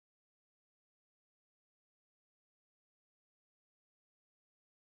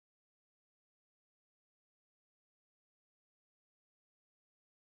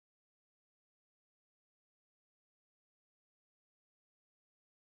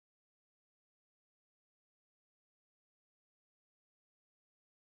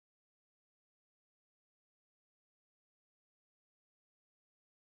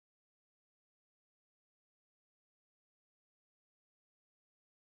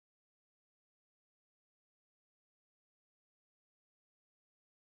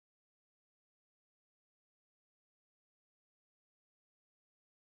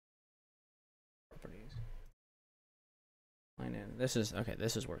Line in. This is okay.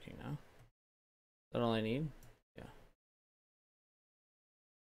 This is working now. Is that all I need? Yeah.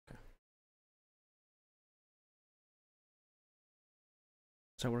 Okay.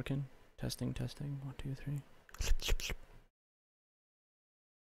 Is that working? Testing, testing. 1, 2, 3.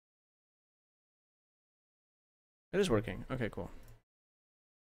 It is working. Okay, cool.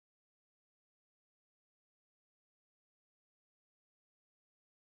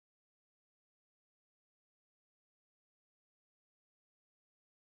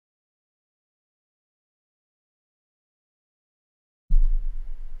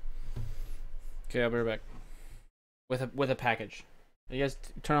 Okay, I'll be right back. With a package. You guys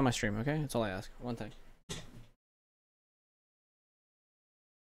turn on my stream, okay? That's all I ask. One thing.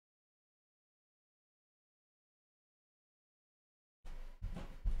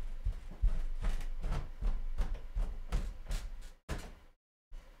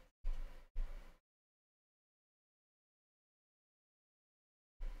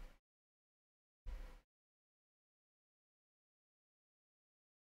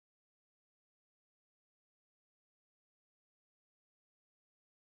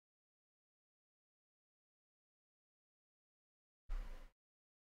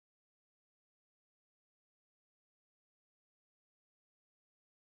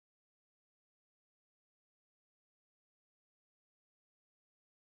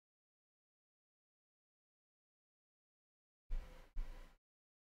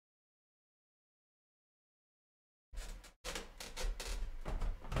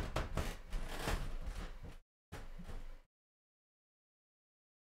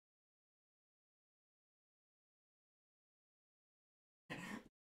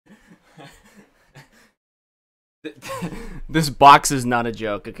 This box is not a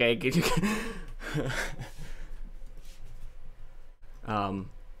joke, okay? Actually,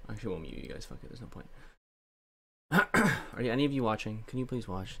 won't mute you guys. Fuck it. There's no point. Are any of you watching? Can you please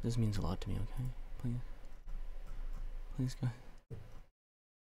watch? This means a lot to me. Okay, please, please go.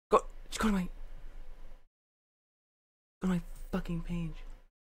 Go. Just go to my fucking page.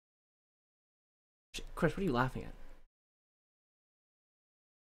 Chris, what are you laughing at?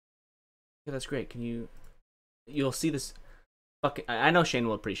 Yeah, that's great. Can you? You'll see this. Fucking. I know Shane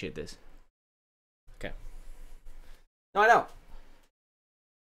will appreciate this. Okay. No, I know.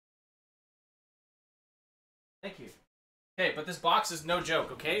 Thank you. Okay, but this box is no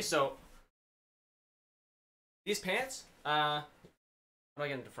joke, okay? So, these pants, how do I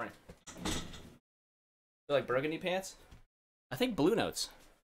get into frame? They're like burgundy pants? I think Blue Notes.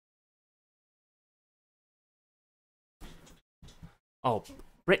 Oh,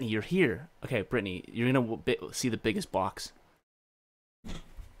 Brittany, you're here. Okay, Brittany, you're gonna see the biggest box.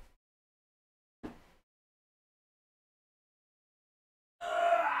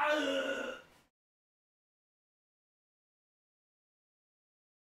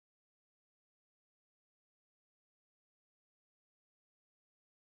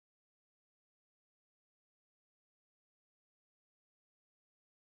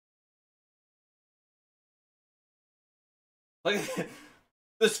 Look at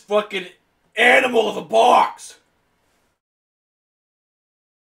this fucking animal of a box.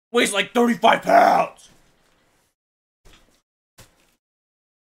 Weighs like 35 pounds.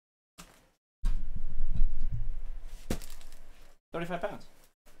 £35.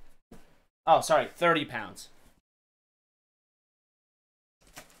 Oh, sorry, 30 pounds.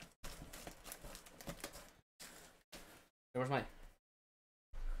 Where's mine?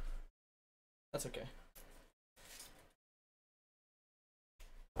 That's okay.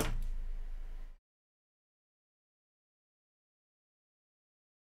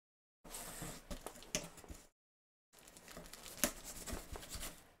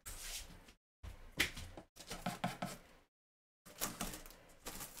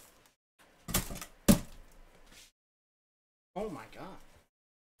 Oh my god.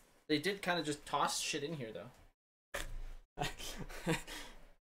 They did kind of just toss shit in here, though.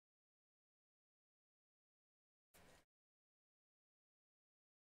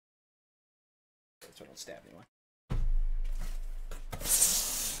 So I don't stab anyone.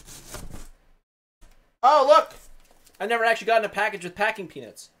 Oh, look! I've never actually gotten a package with packing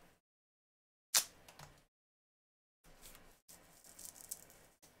peanuts.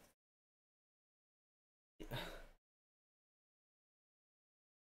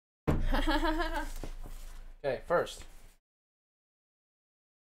 Okay, first.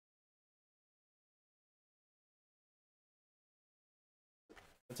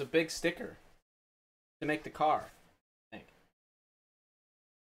 It's a big sticker to make the car, I think.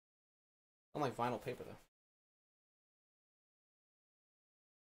 I don't like vinyl paper, though.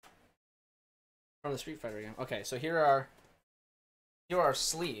 From the Street Fighter game. Okay, so here are Here are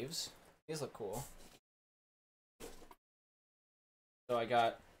sleeves. These look cool. So I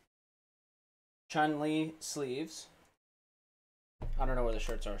got Chun-Li sleeves. I don't know where the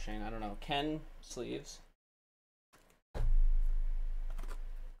shirts are, Shane. I don't know. Ken sleeves.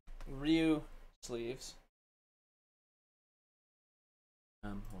 Ryu sleeves.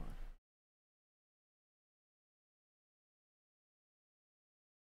 Hold on.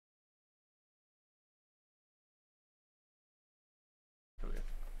 Here we go.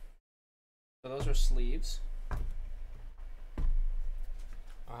 So those are sleeves.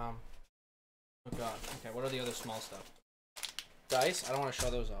 Oh god. Okay, what are the other small stuff? Dice. I don't want to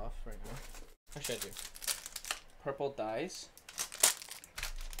show those off right now. Actually, I do. Purple dice.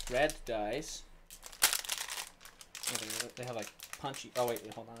 Red dice. Oh, they have like punchy. Oh wait,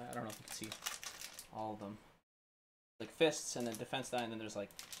 hold on. I don't know if you can see all of them. Like fists and then defense die, and then there's like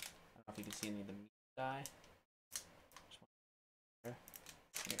I don't know if you can see any of the meat die. Here.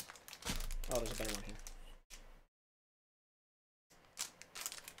 Oh, there's a better one here.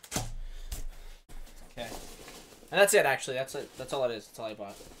 Okay, and that's it. Actually, that's it. That's all it is. That's all I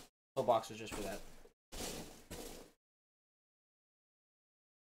bought. The whole box was just for that.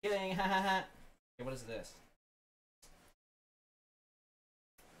 Kidding, ha ha ha. Okay, what is this?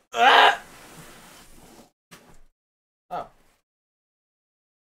 Ah! Oh.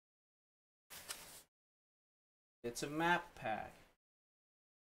 It's a map pack.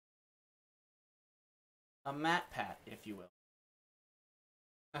 A map pack, if you will.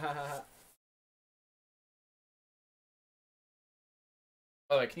 Ha ha ha.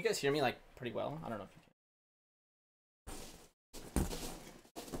 Oh, wait, can you guys hear me, like, pretty well? I don't know if you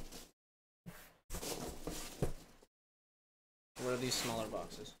can. What are these smaller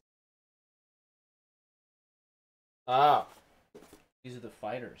boxes? Ah, these are the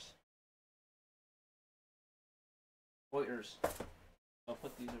fighters. Fighters. I'll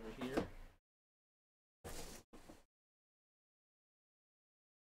put these over here.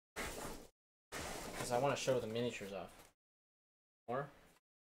 Because I want to show the miniatures off. More.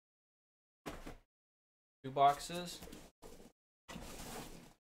 2 boxes.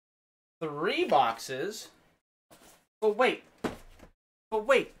 3 boxes. But wait. But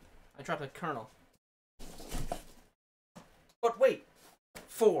wait. I dropped a kernel. But wait.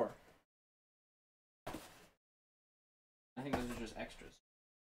 4. I think those are just extras.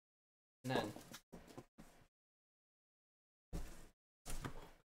 And then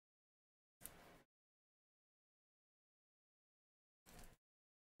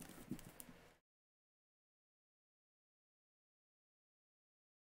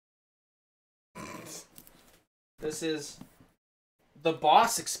this is the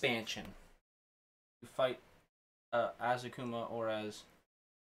boss expansion. You fight as Akuma or as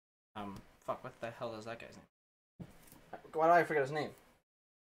fuck, what the hell is that guy's name? Why do I forget his name?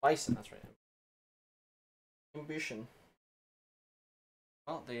 Bison, that's right. Ambition.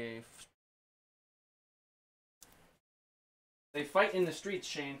 Well, they fight in the streets,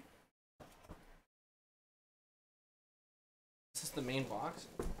 Shane. Is this the main box?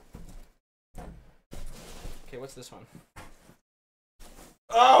 Okay, what's this one?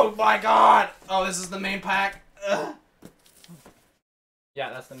 Oh my god! Oh, this is the main pack. Ugh. Yeah,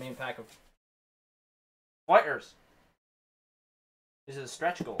 that's the main pack of fighters. These are the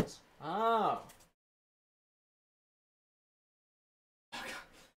stretch goals. Oh. Oh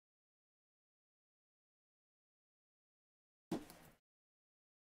god.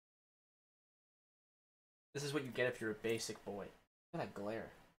 This is what you get if you're a basic boy. Look at that glare.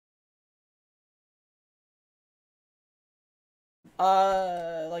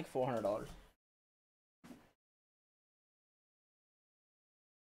 Like $400.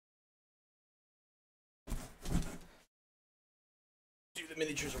 Dude, the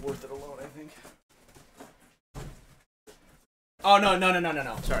miniatures are worth it alone, I think. Oh, no.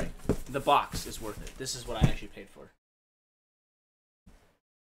 Sorry. The box is worth it. This is what I actually paid for.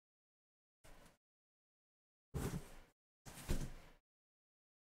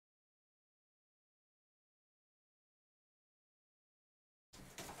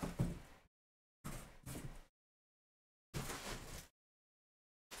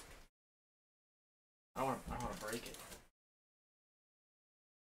 I don't want to break it.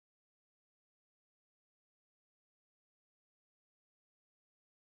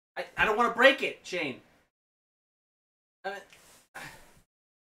 I don't want to break it, Shane. Bend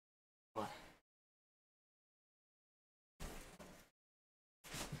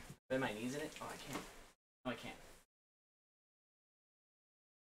my knees in it? Oh, I can't. No, I can't.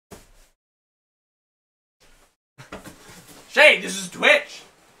 Shane, this is Twitch.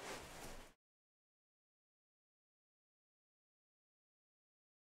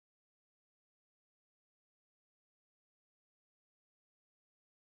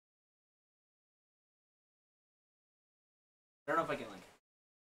 don't know if I can like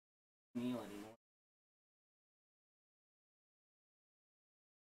kneel anymore.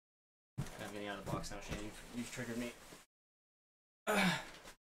 I'm getting out of the box now, Shane. You've triggered me.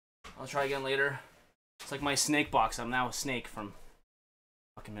 I'll try again later. It's like my snake box. I'm now a snake from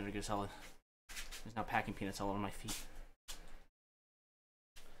fucking Metal Gear Solid. There's now packing peanuts all over my feet.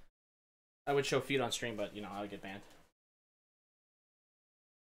 I would show feet on stream, but you know, I would get banned.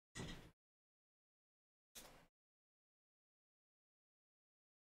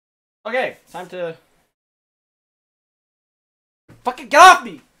 Okay, time to fucking get off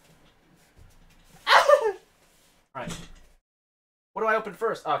me! Alright. What do I open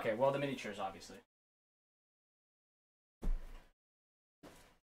first? Okay, well, the miniatures, obviously.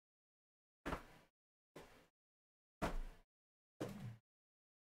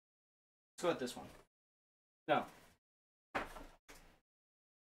 Let's go with this one. No.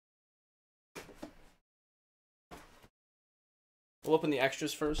 We'll open the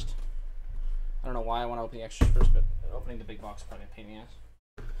extras first. I don't know why I want to open the extras first, but opening the big box is probably a pain in the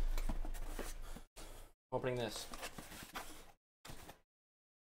ass. Opening this.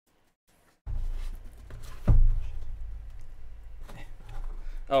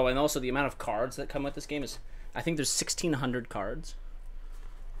 Oh, and also the amount of cards that come with this game is, I think there's 1,600 cards.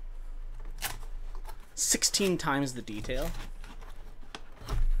 16 times the detail.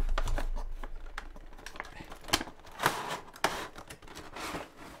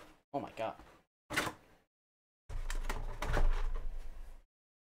 Oh my god.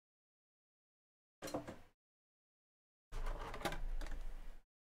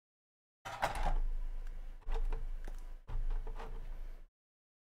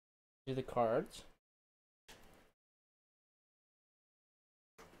 Do the cards.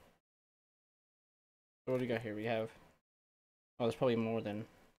 What do we got here? We have... Oh, there's probably more than...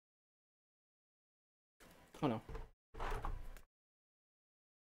 Oh no.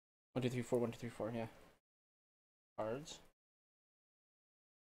 1, 2, 3, 4, 1, 2, 3, 4, yeah. Cards.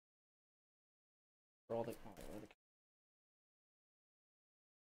 For all the... Oh, wait, where are the...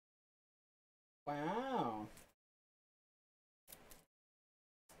 Wow.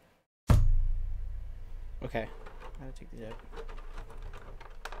 Okay. I gotta take these out.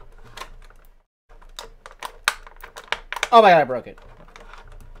 Oh my god, I broke it.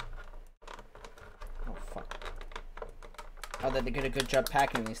 Oh fuck. Oh, they did a good job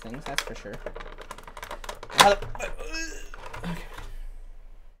packing these things, that's for sure. Okay.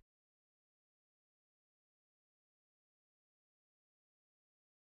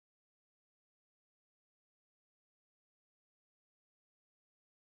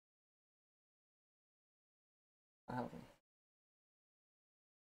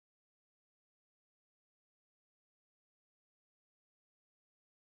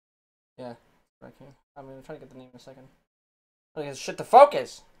 Yeah, I can. I'm gonna try to get the name in a second. Okay, shit to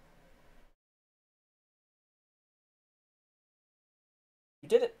focus! You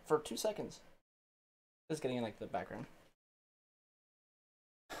did it for 2 seconds. Just getting in like the background.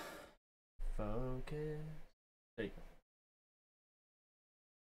 Focus. There you go.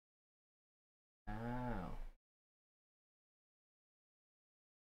 Wow.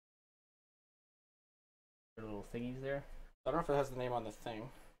 Little thingies there. I don't know if it has the name on the thing.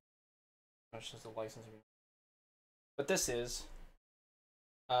 It's just a license. But this is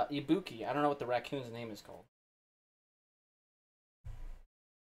Ibuki. I don't know what the raccoon's name is called.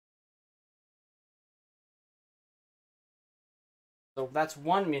 So that's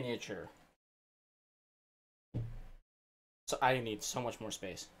one miniature. So I need so much more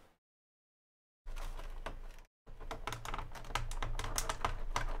space.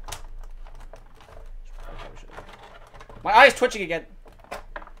 My eye's twitching again.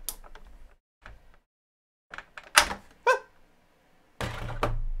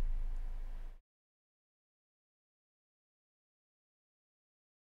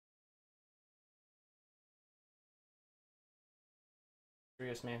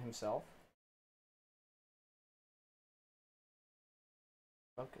 Serious man himself.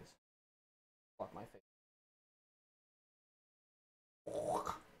 Focus. Block my face.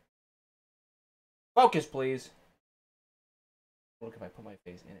 Focus, please. Look if I put my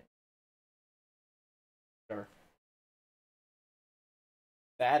face in it. Sure.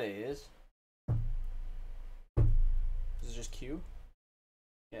 That is. This is just Q?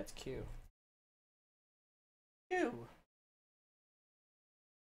 Yeah, it's Q. Q.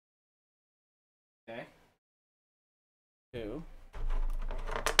 Okay. 2.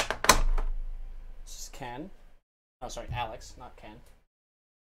 This is Ken. Oh, sorry, Alex, not Ken.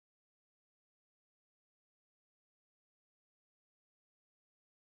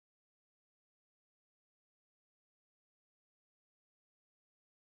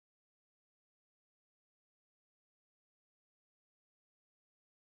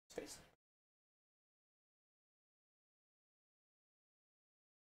 Space.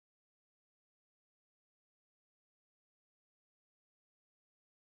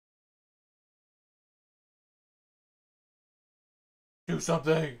 Do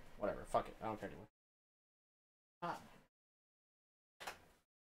something. Whatever. Fuck it. I don't care anymore. Ah.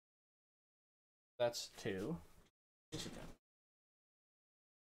 That's 2. Sit down.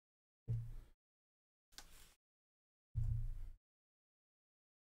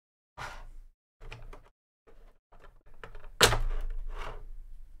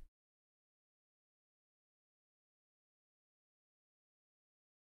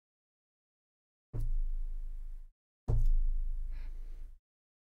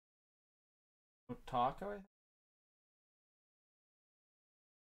 Talk.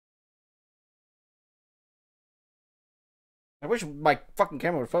 I wish my fucking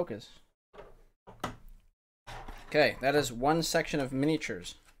camera would focus. Okay, that is one section of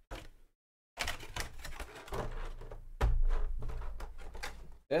miniatures.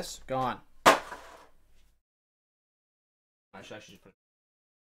 This gone. I should actually just put it.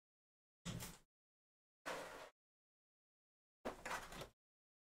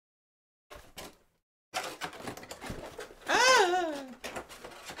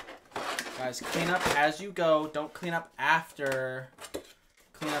 Guys, clean up as you go. Don't clean up after.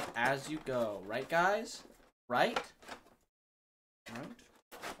 Clean up as you go. Right, guys? Right? Right?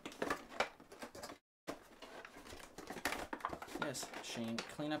 Yes, Shane.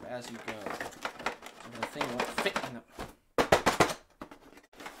 Clean up as you go. So the thing won't fit in the...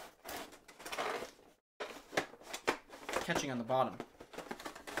 Catching on the bottom.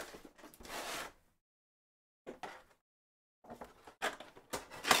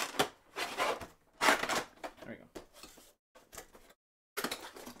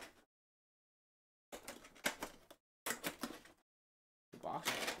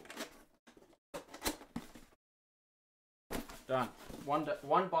 Done.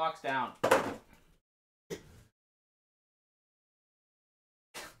 One box down. It's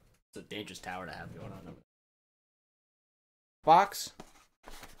a dangerous tower to have going on. Box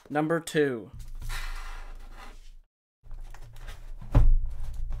number 2.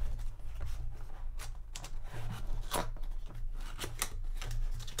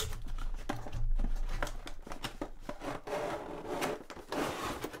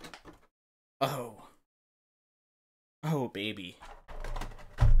 Oh, baby.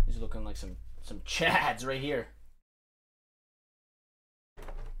 He's looking like some chads right here.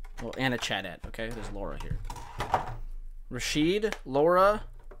 Well, and a chadette, okay? There's Laura here. Rashid, Laura,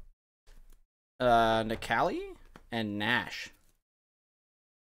 Nikali, and Nash.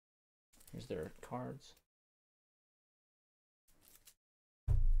 Here's their cards.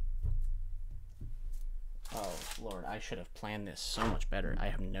 Oh, Lord, I should have planned this so much better. I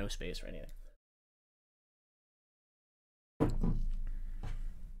have no space for anything.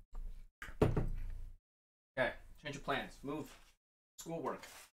 Okay, change of plans. Move. Schoolwork.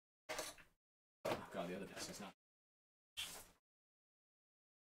 Oh god, the other desk is not.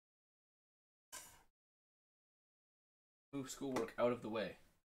 Move schoolwork out of the way.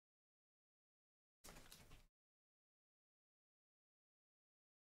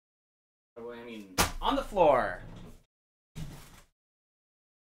 I mean, on the floor.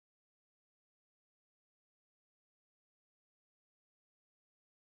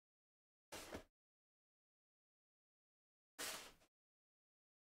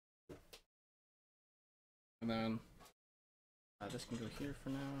 And then this can go here for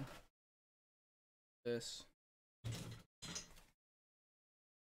now. This.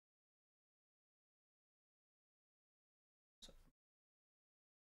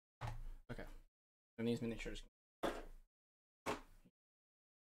 Okay. And these miniatures.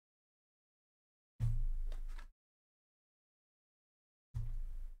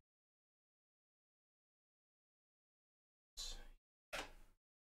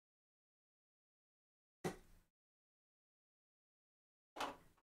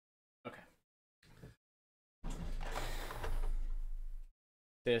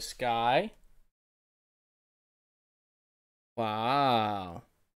 This guy. Wow.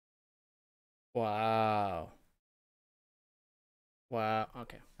 Wow. Wow.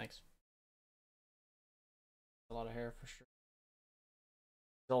 Okay, thanks. A lot of hair for sure.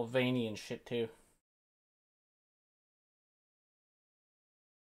 It's all veiny and shit too.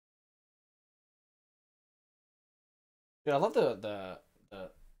 Dude, I love the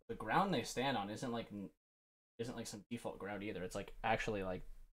ground they stand on isn't like some default ground either. It's like actually like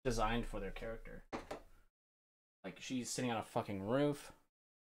designed for their character. Like she's sitting on a fucking roof.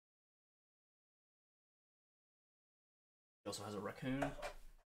 She also has a raccoon.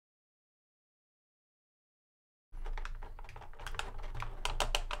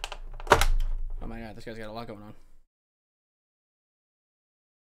 Yeah, this guy's got a lot going on.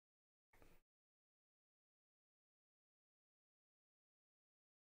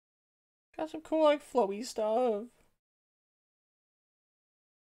 Got some cool, like, flowy stuff.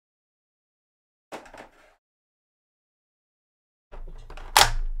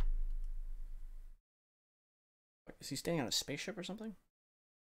 Is he staying on a spaceship or something?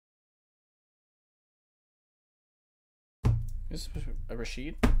 Is this a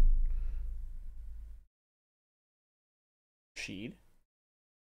Rashid? Rashid?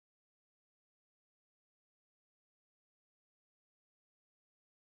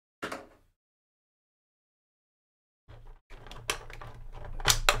 I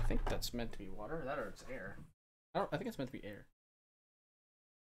think that's meant to be water. That or it's air. I think it's meant to be air.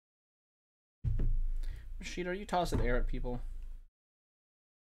 Rashid, are you tossing air at people?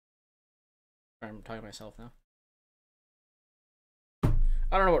 I'm talking to myself now.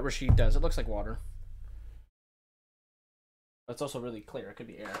 I don't know what Rashid does. It looks like water. But it's also really clear. It could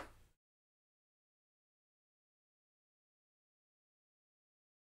be air.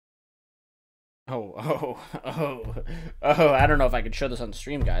 Oh, I don't know if I could show this on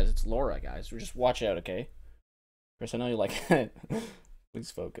stream, guys. It's Laura, guys. Just watch out, okay? Chris, I know you like it.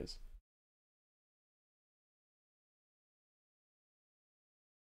 Please focus.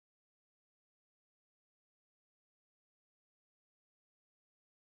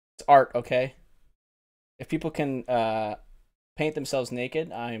 It's art, okay? If people can paint themselves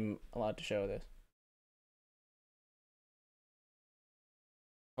naked, I'm allowed to show this.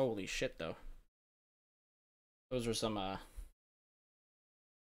 Holy shit, though. Those are some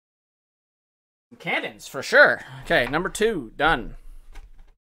cannons, for sure. Okay, number 2, done.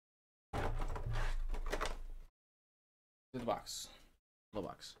 To the box. Little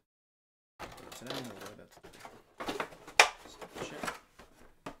box. Sit down, that's shit.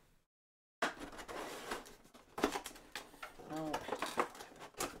 Oh.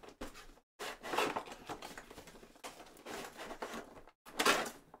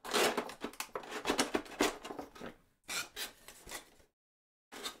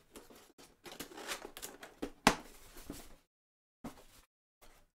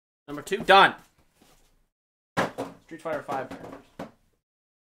 Number 2, done. Street Fighter 5 characters.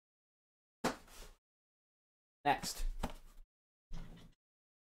 Next.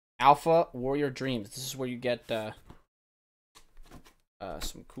 Alpha Warrior Dreams. This is where you get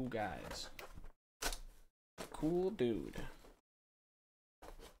some cool guys. Cool dude.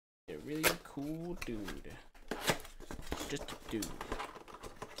 A really cool dude. Just a dude.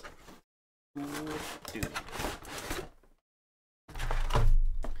 Cool dude.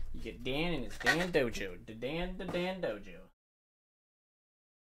 You get Dan in his Dan Dojo. The Dan Dojo. I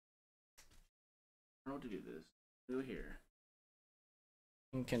don't know what to do this. Do here.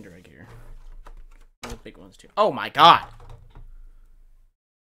 And Kinder Egg here. One of the big ones too. Oh my god!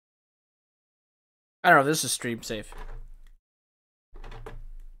 I don't know if this is stream safe.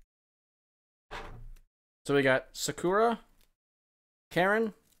 So we got Sakura,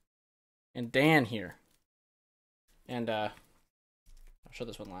 Karen, and Dan here. And I'll show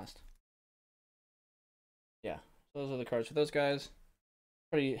this one last. Yeah, those are the cards for those guys.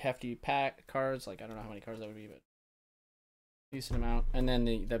 Pretty hefty pack cards. Like I don't know how many cards that would be, but decent amount. And then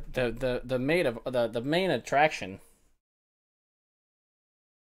the main attraction.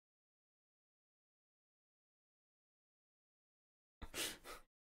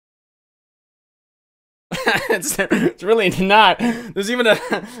 it's really not. There's even a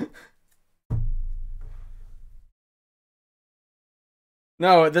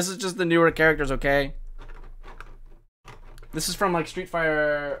No, this is just the newer characters, okay? This is from like Street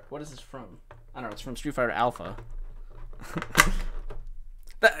Fighter. What is this from? I don't know, it's from Street Fighter Alpha.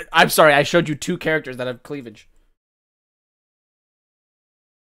 I'm sorry, I showed you 2 characters that have cleavage.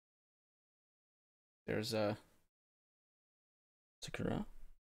 There's Sakura.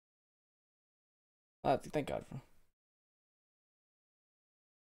 Oh, thank God for.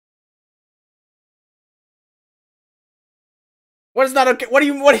 What is not okay? What do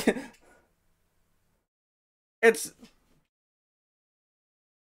you? It's.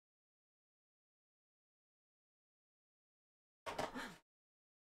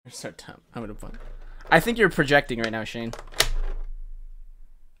 You're so dumb. I'm gonna fun. I think you're projecting right now, Shane.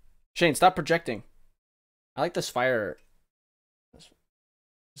 Shane, stop projecting. I like this fire.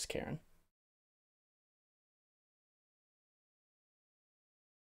 This Karen.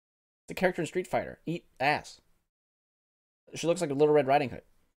 The character in Street Fighter. Eat ass. She looks like a Little Red Riding Hood.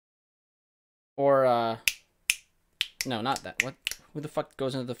 Or, no, not that. What? Who the fuck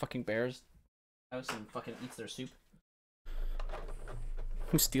goes into the fucking bear's house and fucking eats their soup?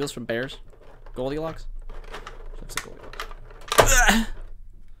 Who steals from bears? Goldilocks? That's a Goldilocks.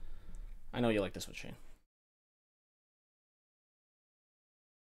 I know you like this one, Shane.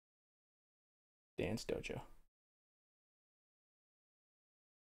 Dance Dojo.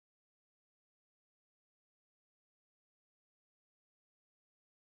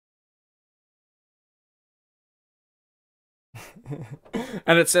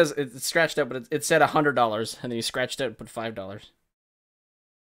 And it says it's scratched out, but it said $100, and then you scratched out and put $5.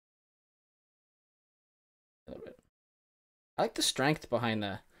 I like the strength behind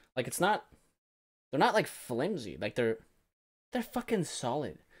the, like, it's not, they're not like flimsy, like they're fucking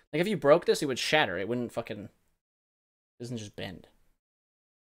solid. Like if you broke this, it would shatter. It wouldn't fucking, it doesn't just bend.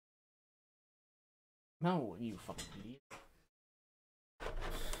 No, you fucking idiot.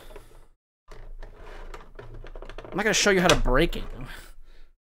 I'm not gonna show you how to break it.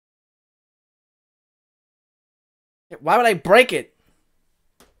 Why would I break it?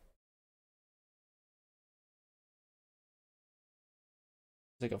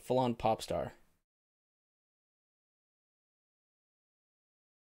 It's like a full-on pop star.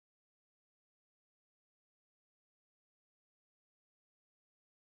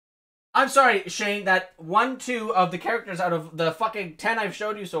 I'm sorry, Shane, that 1-2 of the characters out of the fucking 10 I've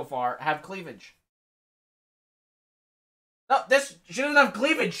showed you so far have cleavage. No, she doesn't have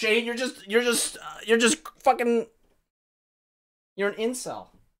cleavage, Shane. You're just fucking, you're an incel.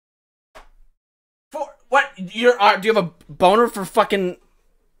 For what? Do you have a boner for fucking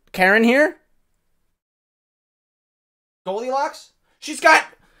Karen here? Goldilocks? She's got.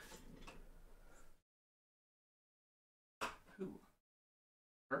 Who?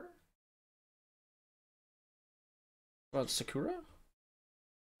 Her? What, Sakura?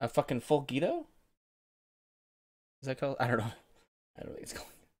 A fucking full Gito? Is that called? I don't know. I don't think it's called.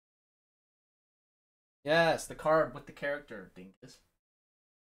 Yes, the card with the character, dingus.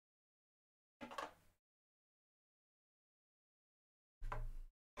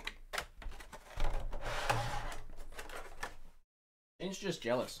 Shane's just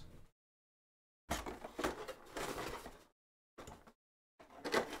jealous.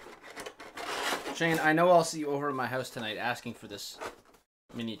 Shane, I know I'll see you over at my house tonight asking for this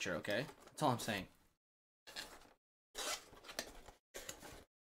miniature, okay? That's all I'm saying.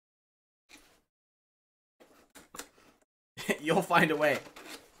 You'll find a way.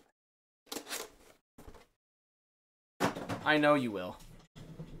 I know you will.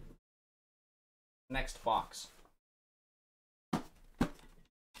 Next Fox.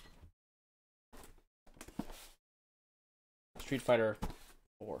 Street Fighter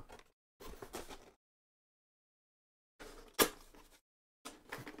 4.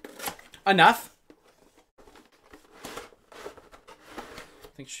 Enough. I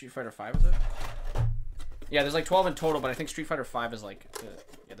think Street Fighter 5 is it? Yeah, there's like 12 in total, but I think Street Fighter 5 is like, yeah,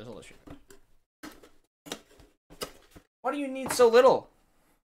 there's all this shit. Why do you need so little?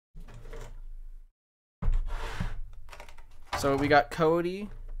 So we got Cody,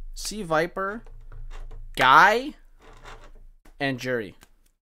 Sea Viper, Guy, and Jury.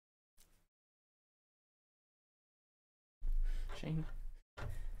 Shane.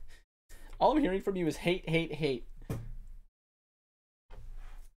 All I'm hearing from you is hate, hate, hate.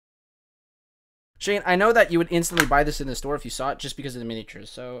 Shane, I know that you would instantly buy this in the store if you saw it just because of the miniatures,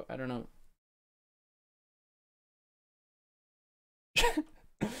 so I don't know.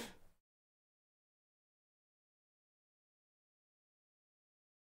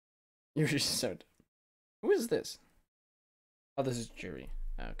 You're just so... Who is this? Oh, this is Jury.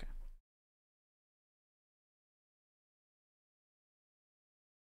 Oh, okay.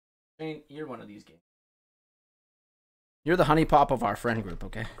 Shane, you're one of these games. You're the honey pop of our friend group,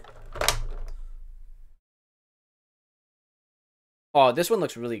 okay? Oh, this one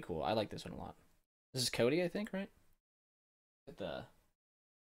looks really cool. I like this one a lot. This is Cody, I think, right? The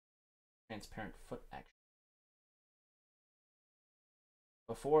transparent foot action.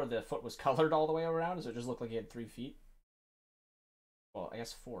 Before, the foot was colored all the way around, so it just looked like he had 3 feet. Well, I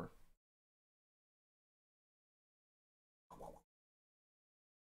guess 4.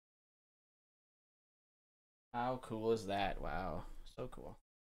 How cool is that? Wow. So cool.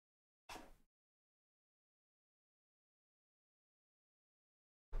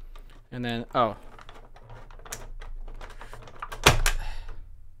 And then, oh.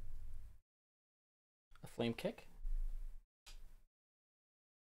 A flame kick.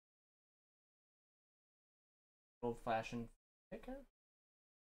 Old-fashioned kicker.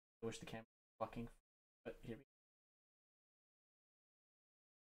 I wish the camera was fucking, but here we go.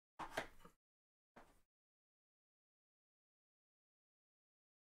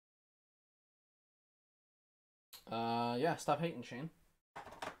 Yeah, stop hating, Shane.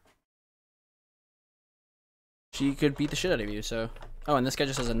 she could beat the shit out of you. So, oh, and this guy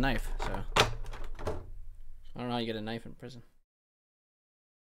just has a knife. So, I don't know how you get a knife in prison.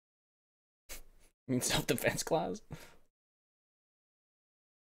 You mean self-defense clause?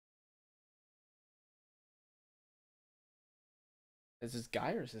 Is this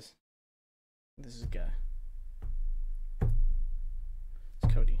guy or is this? This is a guy.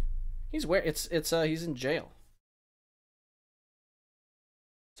 It's Cody. He's where? It's he's in jail.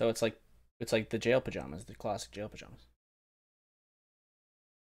 So it's like the jail pajamas, the classic jail pajamas.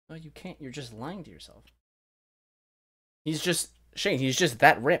 No, you can't. You're just lying to yourself. He's just Shane. He's just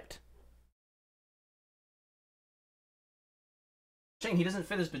that ripped. Shane, he doesn't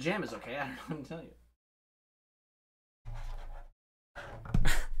fit his pajamas. Okay, I don't know what to tell you.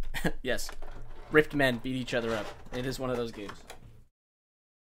 Yes, ripped men beat each other up. It is one of those games.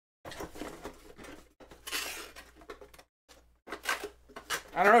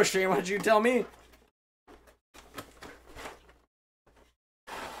 I don't know, Shane. Why don't you tell me?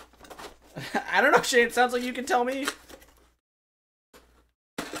 I don't know, Shane. It sounds like you can tell me.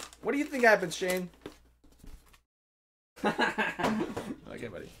 What do you think happens, Shane? Okay,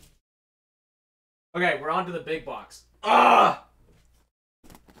 buddy. Okay, we're on to the big box. Ah!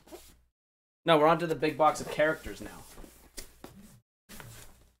 No, we're on to the big box of characters now.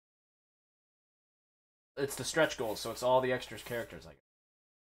 It's the stretch goals, so it's all the extras characters, I guess.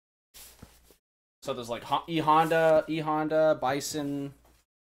 So there's like E-Honda, Bison.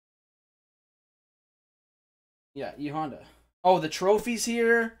 Yeah, E-Honda. Oh, the trophy's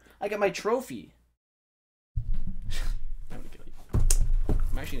here. I got my trophy. I'm gonna kill you.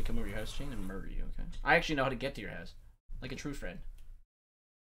 I'm actually gonna come over to your house, Shane, and murder you, okay? I actually know how to get to your house. Like a true friend.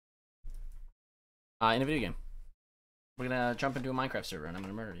 In a video game. We're gonna jump into a Minecraft server and I'm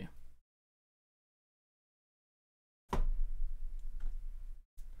gonna murder you.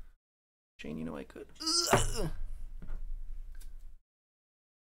 Shane, you know I could.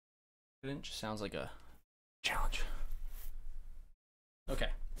 It just sounds like a challenge. Okay.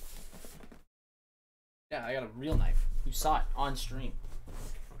 Yeah, I got a real knife. You saw it on stream.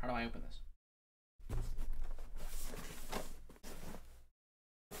 How do I open this?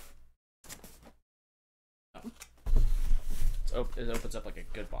 Oh. It opens up like a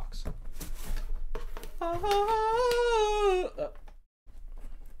good box.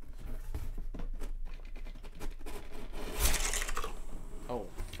 Oh,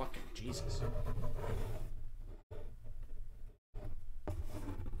 fucking Jesus.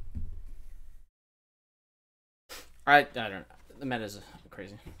 I don't know. The meta's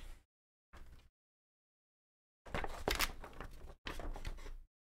crazy.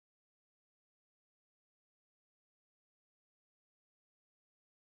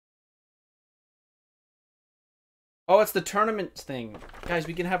 Oh, it's the tournament thing. Guys,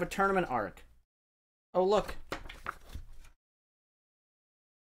 we can have a tournament arc. Oh, look.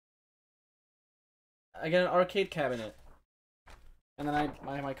 I get an arcade cabinet. And then I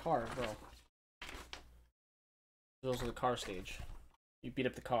have my car as well. There's also the car stage. You beat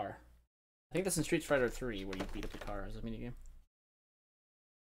up the car. I think that's in Street Fighter 3 where you beat up the car as a minigame.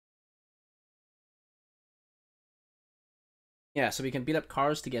 Yeah, so we can beat up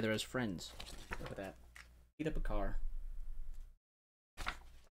cars together as friends. Look at that. Beat up a car.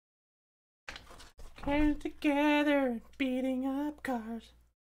 Getting together, beating up cars.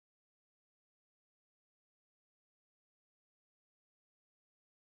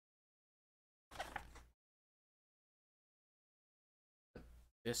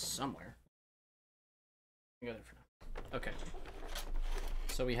 This somewhere. Okay.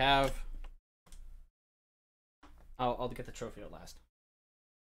 So we have. I'll get the trophy at last.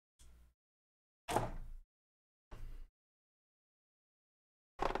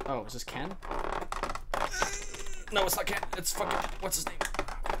 Oh, is this Ken? No, it's not Ken. It's fucking. What's his name?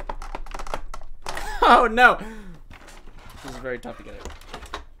 Oh no! This is very tough to get it.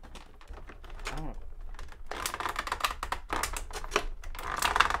 Oh.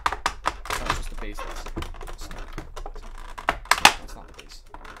 Oh, it's just the base. That's not the base.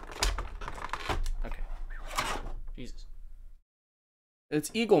 Okay. Jesus.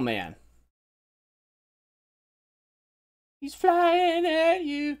 It's Eagle Man. He's flying at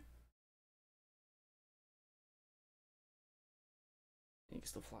you. He can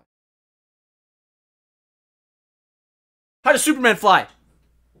still fly. How does Superman fly?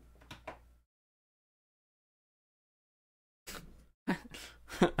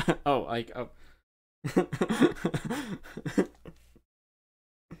 Oh, like, oh.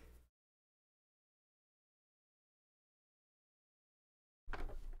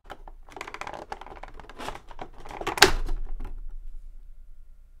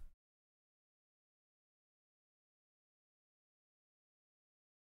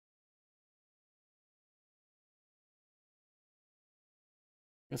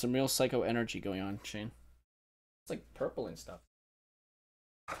 There's some real psycho energy going on, Shane. It's like purple and stuff.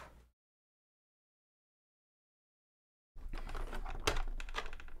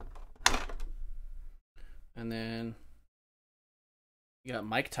 And then you got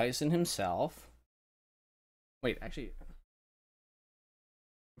Mike Tyson himself. Wait, actually, I'm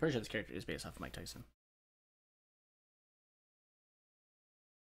pretty sure this character is based off of Mike Tyson.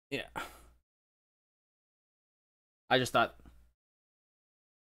 Yeah. I just thought,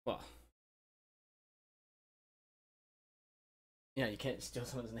 well, yeah, you can't steal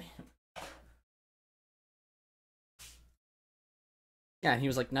someone's name. Yeah, and he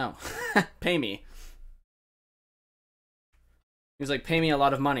was like, no, pay me. He was like, pay me a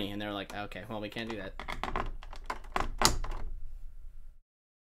lot of money. And they're like, okay, well, we can't do that.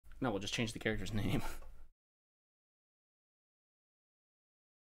 No, we'll just change the character's name.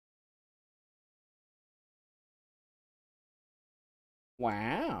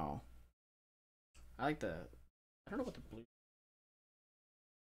 Wow. I like the... I don't know what the blue...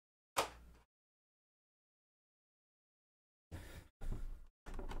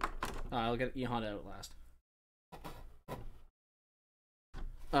 Oh, I'll get E Honda out last.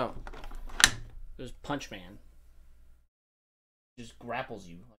 Oh. There's Punch Man. Just grapples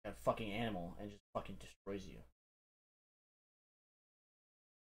you like a fucking animal and just fucking destroys you.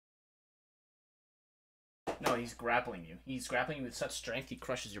 No, he's grappling you. He's grappling you with such strength he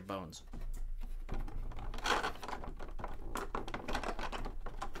crushes your bones.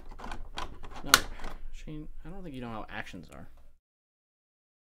 No, Shane, I don't think you know how actions are.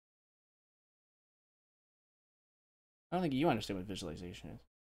 I don't think you understand what visualization is.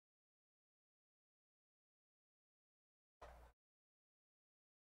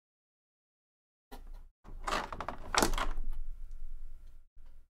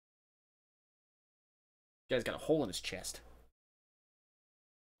 This guy's got a hole in his chest.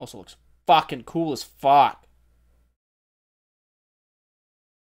 Also looks fucking cool as fuck.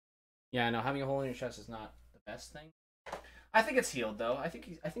 Yeah, I know, having a hole in your chest is not the best thing. I think it's healed though. I think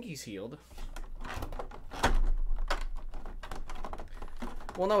he's healed.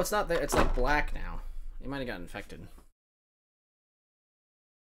 Well, no, it's not there. It's like black now. He might have got infected.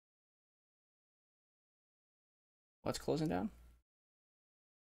 What's closing down?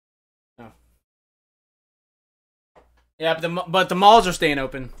 Oh. Yeah, but the malls are staying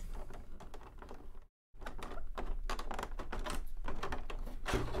open.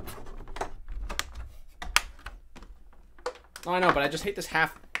 Oh, I know, but I just hate this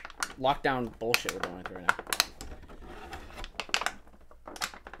half lockdown bullshit we're going through right now.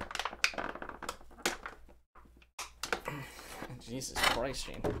 Jesus Christ,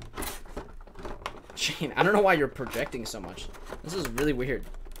 Shane. Shane, I don't know why you're projecting so much. This is really weird.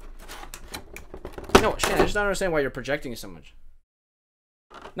 No, Shane, I just don't understand why you're projecting so much.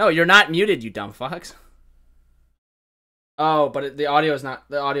 No, you're not muted, you dumb fucks. Oh, but the audio is not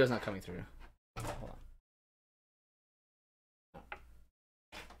coming through. Hold on.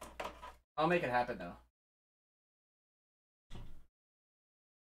 I'll make it happen though.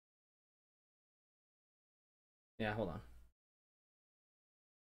 Yeah, hold on.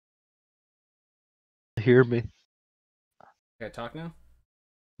 Hear me. Okay, talk now?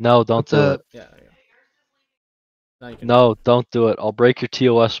 No, don't do it. Yeah, there you go. Now you can No, don't do it. I'll break your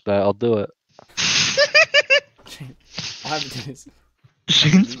TOS bat. I'll do it. I'll have to do this.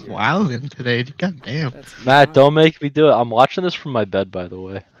 Shane's wilding today. God damn. Matt, don't make me do it. I'm watching this from my bed, by the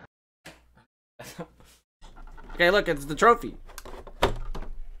way. Okay, look, it's the trophy.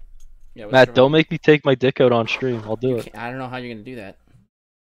 Yeah, Matt, don't make me take my dick out on stream. I'll do it. I don't know how you're gonna do that.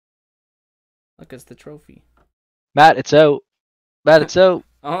 Look, it's the trophy. Matt, it's out. Matt, it's out.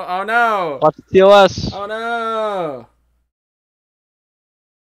 Oh no! Watch the TOS. Oh no!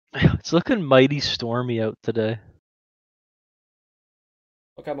 It's looking mighty stormy out today.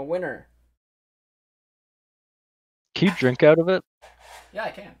 Look, I'm a winner. Can you drink out of it? Yeah, I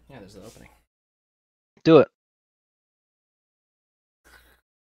can. Yeah, there's an opening. Do it.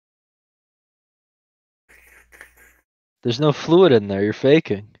 There's no fluid in there. You're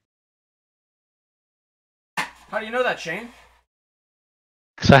faking. How do you know that, Shane?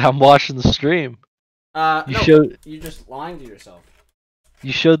 Cause I'm watching the stream. No, you're just lying to yourself.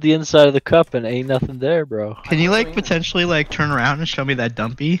 You showed the inside of the cup and ain't nothing there, bro. Can you like potentially like turn around and show me that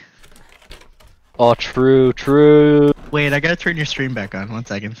dumpy? Oh, true, true. Wait, I gotta turn your stream back on. 1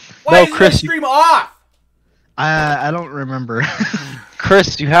 second. Why is Chris, my stream off? I don't remember.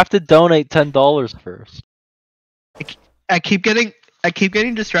 Chris, you have to donate $10 first. I keep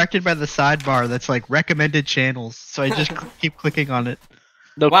getting distracted by the sidebar that's like recommended channels, so I just keep clicking on it.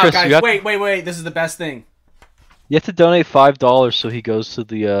 No, wow, Chris, guys, wait. This is the best thing. You have to donate $5 so he goes to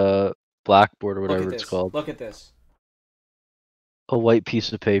the blackboard or Look at whatever it's this. called. Look at this. A white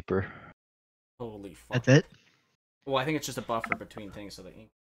piece of paper. Holy fuck. That's it. Well, I think it's just a buffer between things, so that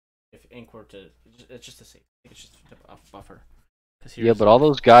if ink were to, it's just a safe. I think it's just a buffer. Yeah, but all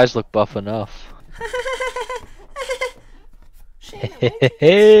those guys look buff enough. I'm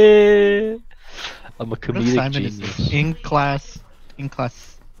a What comedic assignment is genius. this? In class. In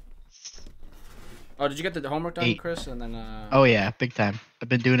class. Oh, did you get the homework done, 8. Chris? And then Oh yeah, big time. I've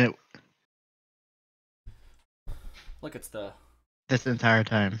been doing it look, it's the this entire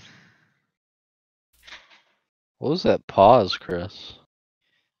time. What was that pause, Chris?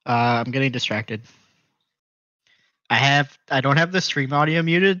 I'm getting distracted. I don't have the stream audio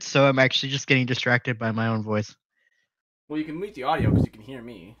muted, so I'm actually just getting distracted by my own voice. well, you can mute the audio because you can hear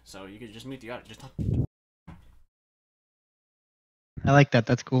me, so you could just mute the audio. Just talk. I like that.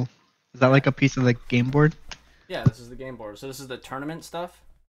 That's cool. Is that like a piece of the game board? Yeah, this is the game board. So this is the tournament stuff.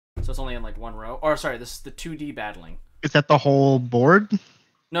 So it's only in like one row. Or sorry, this is the 2D battling. Is that the whole board?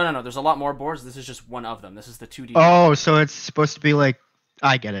 No. There's a lot more boards. This is just one of them. This is the 2D. Oh, so it's supposed to be like,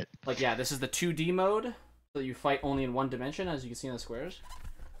 I get it. Like, yeah, this is the 2D mode. So you fight only in one dimension, as you can see in the squares.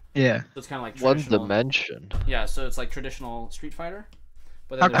 Yeah. So it's kind of like One traditional. dimension. Yeah, so it's like traditional Street Fighter.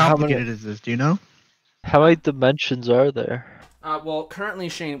 But How then there's- complicated is this? Do you know? How many dimensions are there? well, currently,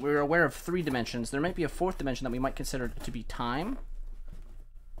 Shane, we're aware of 3 dimensions. There might be a 4th dimension that we might consider to be time.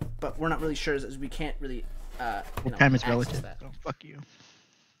 But we're not really sure, as we can't really, Time is access relative. that. Oh, fuck you.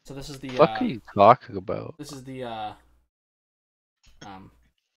 So this is the, What are you talking about? this is the,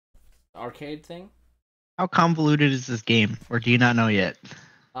 arcade thing. How convoluted is this game, or do you not know yet?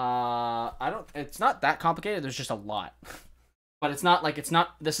 It's not that complicated. There's just a lot. But it's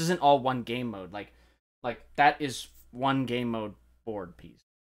not, this isn't all one game mode. Like that is one game mode board piece.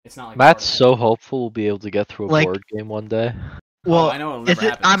 It's not like Matt's part of so hopeful we'll be able to get through a Like- board game one day. Well, I know it'll is never it?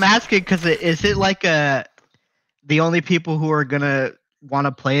 happen. I'm asking because is it like the only people who are gonna want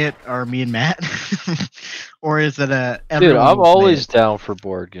to play it are me and Matt, or is it Dude, everyone I'm will play always it? down for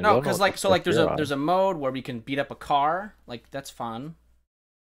board games. I No, don't know because what the fuck there's you're a on. there's a mode where we can beat up a car. Like, that's fun.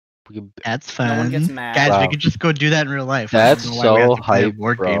 We can- That's No fun. one gets mad. Guys, Wow. we could just go do that in real life. I That's don't know why we have so to play a hype,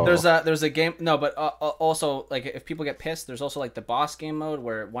 board bro. game. There's a game. No, but also, like, if people get pissed, there's also like the boss game mode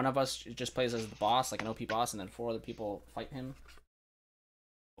where one of us just plays as the boss, like an OP boss, and then 4 other people fight him.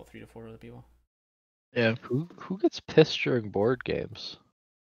 Well, 3 to 4 other people. Yeah, Who gets pissed during board games?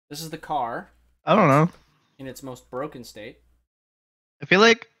 This is the car I don't know. in its most broken state. I feel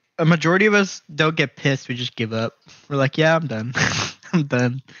like a majority of us don't get pissed. We just give up. We're like, yeah, I'm done. I'm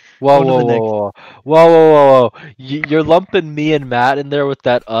done. Whoa, Go to whoa, the next. whoa, whoa, whoa, whoa, whoa! You're lumping me and Matt in there with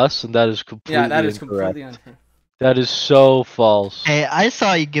that us, and that is completely Yeah, that is incorrect. completely unfair. That is so false. Hey, I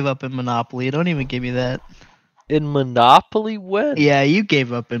saw you give up in Monopoly. Don't even give me that. In Monopoly, when? Yeah, you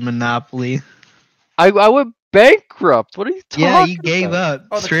gave up in Monopoly. I went bankrupt. What are you talking Yeah, you gave about? up.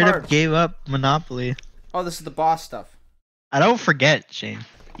 Oh, the Straight up cards. gave up Monopoly. Oh, this is the boss stuff. I don't forget, Shane.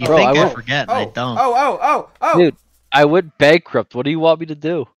 You Bro, think I I went- forget? Oh, I don't. oh! Dude, I went bankrupt. What do you want me to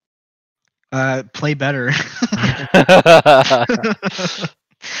do? Play better.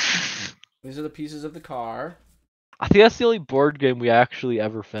 These are the pieces of the car. I think that's the only board game we actually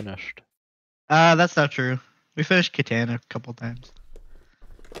ever finished. That's not true. We finished Catan a couple times.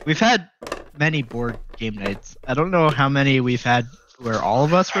 We've had many board game nights. I don't know how many we've had where all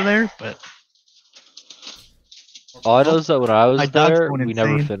of us were there, but All I know is that when I was My dog's there, going we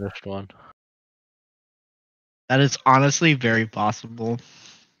never insane. finished one. that is honestly very possible.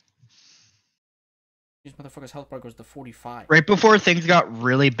 These motherfuckers' health bar goes to 45. Right before things got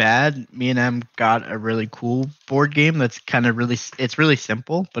really bad, me and Em got a really cool board game that's kind of it's really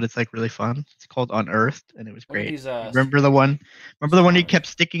simple, but it's like really fun. It's called Unearthed, and it was Look at great. these, Remember the one you kept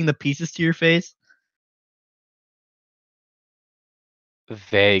sticking the pieces to your face?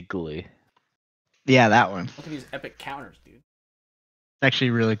 Vaguely. Yeah, that one. It's Look at these epic counters, dude. actually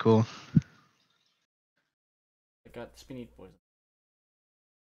really cool. I got spinny boys.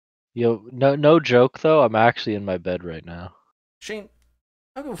 Yo, no joke though. I'm actually in my bed right now. Shane,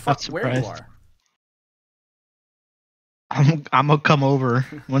 I don't give a fuck where you surprised. are. I'm gonna come over.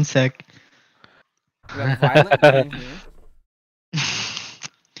 One sec. We got Violet in here.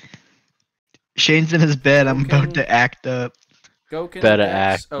 Shane's in his bed. I'm about Goken. to act up. Goken. Better Dex.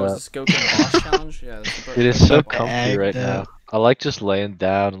 act Oh, is up. this Goken boss challenge? Yeah. That's the It is so boss. comfy right Act now. up. I like just laying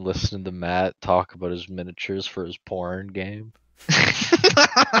down and listening to Matt talk about his miniatures for his porn game.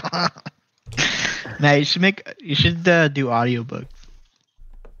 Matt, you should do audiobooks.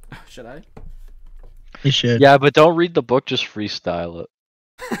 Should I? You should. Yeah, but don't read the book, just freestyle it.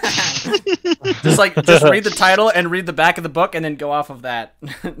 just read the title and read the back of the book and then go off of that.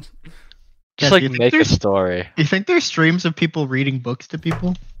 Just Yeah, like do you think make a there's- story. You think there's streams of people reading books to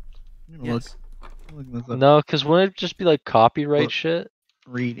people? Yes. Look this up. No, because wouldn't it just be like copyright Look. shit?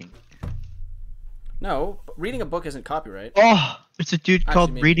 Reading. No, reading a book isn't copyright. Oh, it's a dude Actually,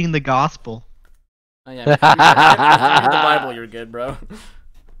 called maybe. Reading the Gospel. Oh, yeah, if you read the Bible, you're good, bro.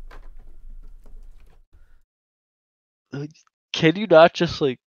 Can you not just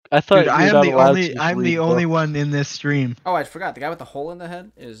like? I thought Dude, you were I am not the allowed only to I'm read the only books. one in this stream. Oh, I forgot. The guy with the hole in the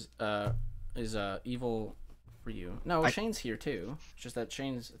head is evil for you. No, I- Shane's here too. It's just that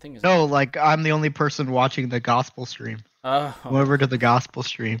Shane's thing is. No, like I'm the only person watching the gospel stream. Oh. Go over to the gospel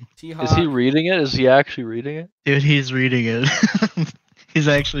stream. T-Hawk. Is he reading it? Is he actually reading it? Dude, he's reading it. He's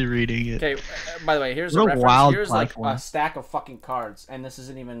actually reading it. Okay. By the way, here's What a a reference. wild Here's like platform. a stack of fucking cards, and this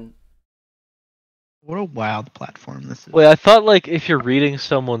isn't even. What a wild platform this is. Wait, I thought like if you're reading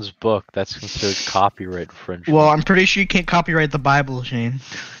someone's book, that's considered copyright infringement. Well, I'm pretty sure you can't copyright the Bible, Shane.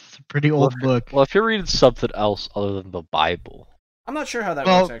 It's a pretty old book. Well, if you're reading something else other than the Bible, I'm not sure how that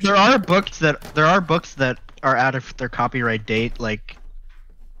Well, works. Actually, there are books that are out of their copyright date. Like,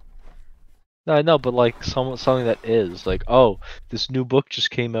 no, I know, but like something that is like, oh, this new book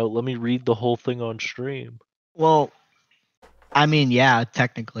just came out. Let me read the whole thing on stream. well, I mean, yeah,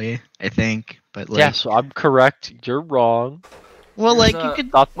 technically, I think, but like, Yeah, so I'm correct. You're wrong. well, Here's like you a- could.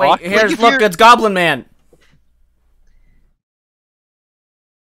 Stop Wait, talking. here's if look. you're- It's Goblin Man.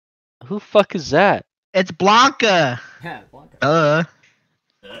 Who the fuck is that? It's Blanca. Yeah, Blanca.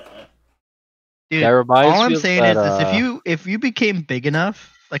 Dude, That reminds all me I'm of saying that, is if you became big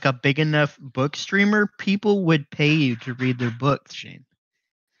enough, like a big enough book streamer, people would pay you to read their books, Shane.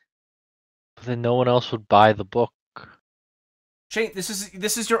 Then no one else would buy the book. Shane, this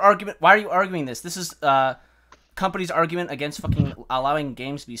is your argument. Why are you arguing this? This is company's argument against fucking allowing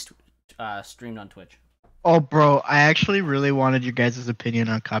games to be streamed on Twitch. Oh, bro, I actually really wanted your guys' opinion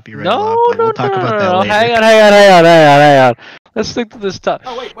on copyright No, law, but no, we'll talk no, about no, that no. later. Hang on. Let's stick to this topic.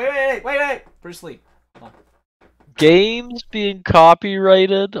 Oh wait, Bruce Lee. Hold on. Games being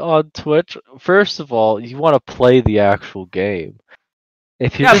copyrighted on Twitch. First of all, you want to play the actual game.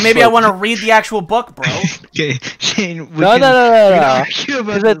 If you Yeah, but maybe I want to read the actual book, bro. Okay, Shane, we No. can argue about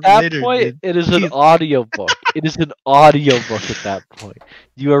Because at this that later, point, dude. it is an Jeez. audiobook. It is an audiobook at that point.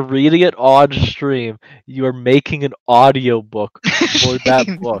 You are reading it on stream. You are making an audiobook for that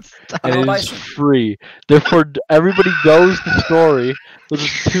Shane, book. stop. And Go it buy is some. free. Therefore, everybody knows the story. They'll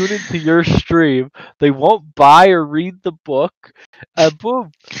just tune into your stream. They won't buy or read the book. And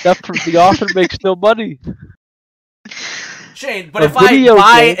boom, the author makes no money. Shane, but A if I video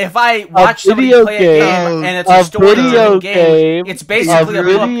buy, game- if I watch somebody video play a game- game and it's a a story-driven video game, it's basically a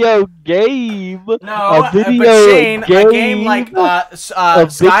book. video game. No, a video but Shane, a game game, like video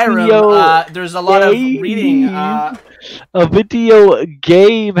Skyrim, there's a lot of game. reading. A video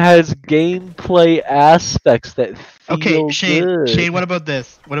game has gameplay aspects that feel Okay, Shane. good. Shane, what about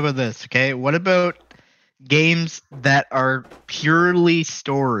this? What about this? Okay, what about games that are purely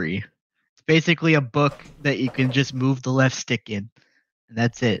story? It's basically a book that you can just move the left stick in, and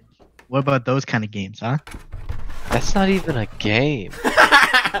that's it. What about those kind of games, huh? That's not even a game.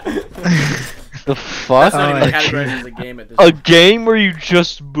 That's The fuck? not even Oh, categorized as a game at this A point. game where you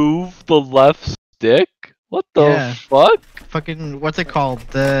just move the left stick? What the Yeah. fuck? Fucking what's it called?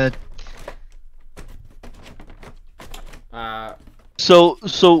 The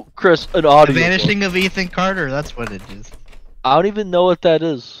So Chris, an audio. Vanishing of Ethan Carter. That's what it is. I don't even know what that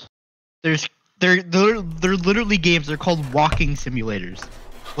is. They're literally games. They're called walking simulators.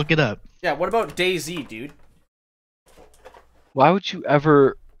 Look it up. Yeah, what about DayZ, dude? Why would you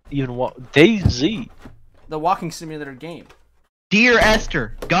ever even want DayZ? The walking simulator game. Dear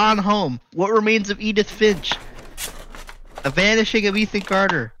Esther, Gone Home, What Remains of Edith Finch, The Vanishing of Ethan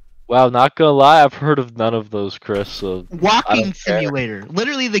Carter, Wow, not gonna lie, I've heard of none of those, Chris. So Walking don't care. Simulator.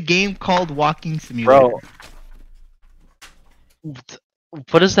 Literally the game called Walking Simulator. Bro,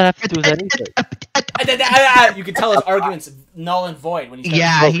 what does that have to do with anything? You can tell his argument's null and void when he's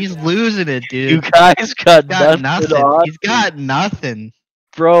Yeah, he's losing it, dude. You guys got He's got nothing. on He's got nothing.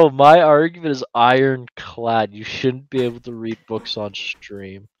 Bro, my argument is ironclad. You shouldn't be able to read books on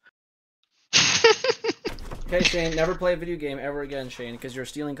stream. Okay, Shane, never play a video game ever again, Shane, because you're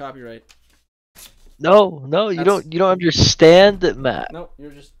stealing copyright. No, you don't understand it, Matt. No,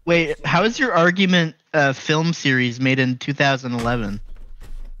 you're just. Wait, how is your argument a film series made in 2011?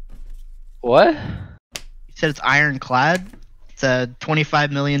 What? You said it's Ironclad? It's a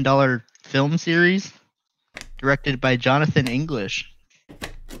 $25 million film series directed by Jonathan English.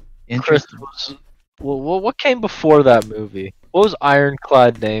 Chris, Interesting. what came before that movie? What was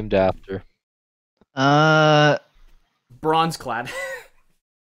Ironclad named after? Bronze clad.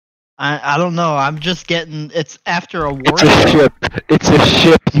 I don't know. I'm just getting. It's after a war. It's a ship. It's a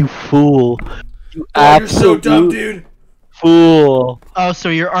ship, you fool. You Oh, you're so absolute dumb, dude. fool. Oh, so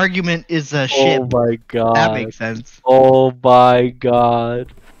your argument is a ship. Oh my god. That makes sense. Oh my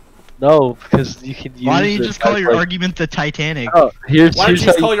god. No, because you can use. Why don't you it just call as, your like- argument the Titanic? Oh, here's Why don't you how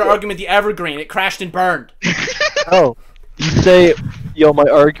just call your argument the Evergreen? It crashed and burned. No, you say, yo, my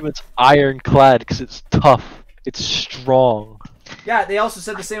argument's ironclad because it's tough. It's strong. Yeah, they also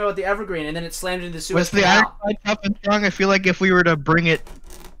said the same about the Evergreen, and then it slammed into the Suez Was the Canal. Ironclad tough and strong? I feel like if we were to bring it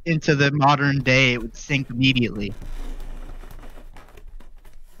into the modern day, it would sink immediately.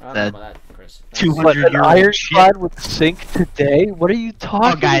 I don't know about that, Chris. That's- 200 But an year old ironclad would sink today? What are you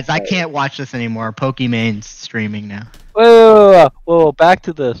talking Oh, guys, I about? can't watch this anymore. Pokemon's streaming now. Whoa, back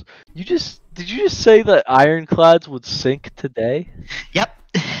to this. Did you just say that ironclads would sink today? Yep.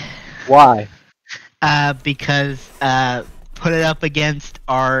 Why? Because put it up against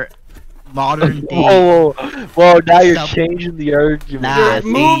our modern day. Whoa, now you're Sub- changing the argument. Nah, You're see,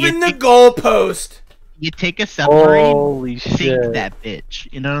 moving you the think- goalpost. You take a submarine, Holy sink shit. that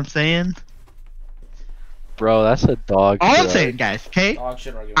bitch. You know what I'm saying? Bro, that's a dog. All I'm shit. saying, guys. Okay. Dog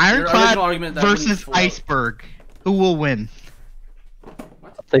shit argument. Your Ironclad original argument that wouldn't versus float. iceberg. Who will win?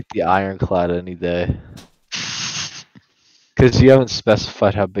 I'll take the ironclad any day. Because you haven't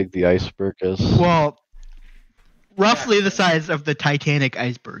specified how big the iceberg is. Well, roughly the size of the Titanic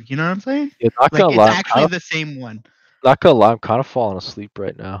iceberg. You know what I'm saying? You're not Like gonna it's lie, actually the same one. not gonna lie, I'm kind of falling asleep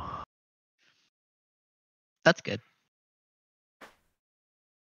right now. That's good.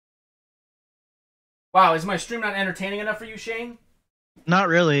 Wow, is my stream not entertaining enough for you, Shane? Not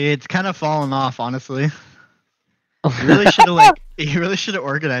really. It's kind of fallen off, honestly. You really should have you really should have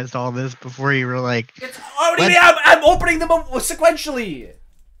organized all this before you were like. It's already. I'm opening them up sequentially.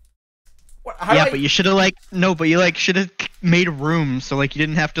 What, how Yeah, do I- but you should have but you should have made room so you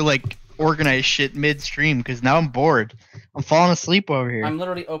didn't have to organize shit midstream. Because now I'm bored. I'm falling asleep over here. I'm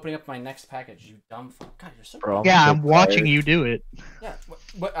literally opening up my next package. You dumb fuck. God, you're so. Bro. Yeah, so I'm watching tired. you do it. Yeah.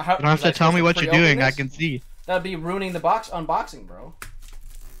 How, You don't have to tell me what you're doing. I can see. That'd be ruining the unboxing, bro.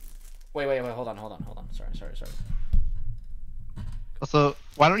 Wait. Hold on. Sorry. Also,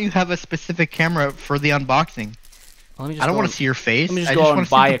 why don't you have a specific camera for the unboxing? Let me just I don't go want on- to see your face. Let me just I go just out want and to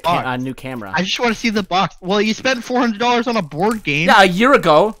see buy the box. a new camera. I just want to see the box. Well, you spent $400 on a board game. Yeah, a year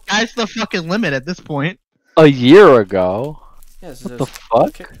ago. Sky's the fucking limit at this point. A year ago? Yeah, this What is the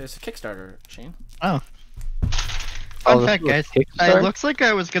fuck? It's a Kickstarter, Shane. Fun this fact, was a guys. Kickstarter? It looks like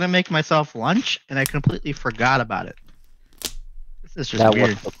I was gonna make myself lunch, and I completely forgot about it. This is just Now weird.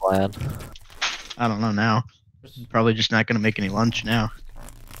 what's the plan? I don't know now. Probably just not gonna make any lunch now.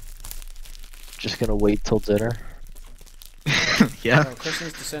 Just gonna wait till dinner? Yeah. No, Chris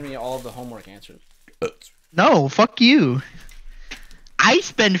needs to send me all of the homework answers. No, fuck you. I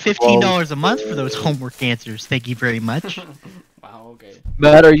spend $15 a month for those homework answers. Thank you very much. Wow. Okay.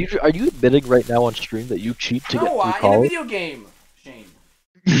 Matt, are you admitting right now on stream that you cheat to get No, through in a college? video game, Shane.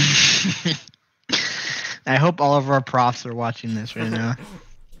 I hope all of our profs are watching this right now.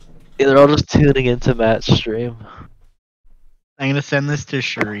 Yeah, they're all just tuning into Matt's stream. I'm gonna send this to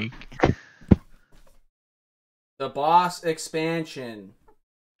Sharik. The boss expansion.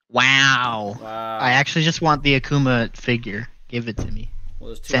 Wow. Wow. I actually just want the Akuma figure. Give it to me. Well,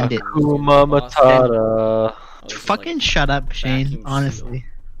 there's two Send it. Akumas. Kuma The boss- Matata. Oh, this is Fucking like- shut up, Shane. vacuum Honestly.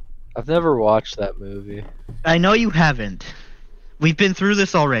 I've never watched that movie. I know you haven't. We've been through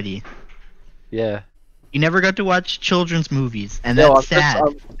this already. Yeah. You never got to watch children's movies, and No, that's sad.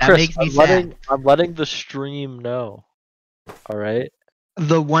 That Chris, makes me I'm letting the stream know. Alright?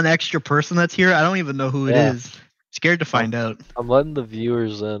 The one extra person that's here, I don't even know who it Yeah. is. Scared to find out. I'm letting the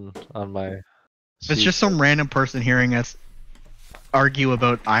viewers in on my It's just some random person hearing us argue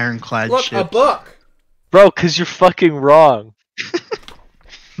about ironclad Look, a ships. book. Bro, cause you're fucking wrong.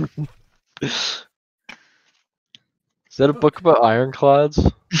 Is that a book about ironclads?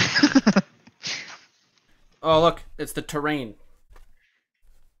 Oh, look, it's the terrain.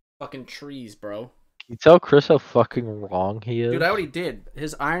 Fucking trees, bro. Can you tell Chris how fucking wrong he is? Dude, I already did.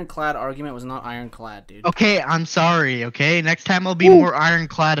 His ironclad argument was not ironclad, dude. Okay, I'm sorry, okay? Next time I'll be Woo. more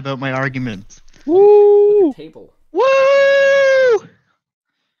ironclad about my arguments. Woo! Table. Woo!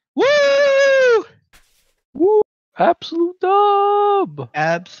 Woo! Woo! Absolute dub!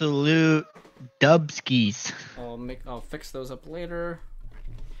 Absolute dubskis. I'll fix those up later.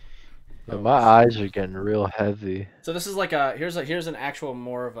 Yeah, my eyes are getting real heavy. So this is like here's an actual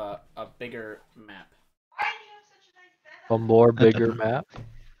more of a bigger map. A more bigger map.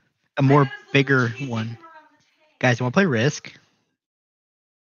 A more bigger one. Guys, you wanna play Risk?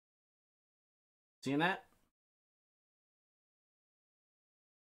 Seeing that?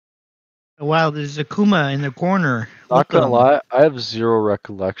 Wow, there's a Kuma in the corner. Not Look at gonna him. lie, I have zero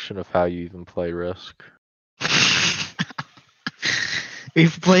recollection of how you even play Risk.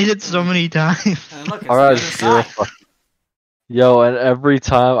 We've played it so many times. And look, it's All the right, other zero side. Yo, and every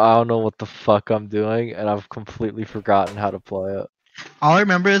time I don't know what the fuck I'm doing, and I've completely forgotten how to play it. All I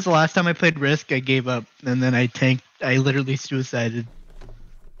remember is the last time I played Risk, I gave up, and then I tanked. I literally suicided.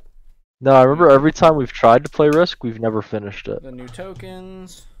 No, I remember every time we've tried to play Risk, we've never finished it. The new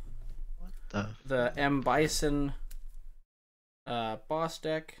tokens. The The M Bison boss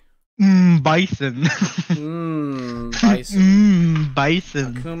deck. Bison. Bison.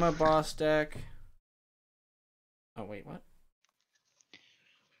 Bison. Akuma boss deck. Oh wait, what?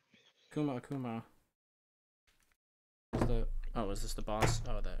 Akuma. Is this the boss?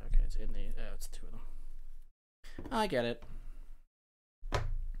 Oh, that okay. It's in the. It's two of them. I get it.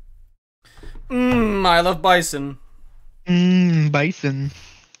 I love Bison. Bison.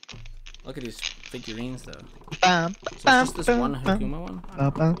 Look at these figurines though. Bum, So it's just this one Akuma one.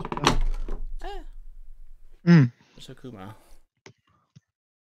 There's Akuma.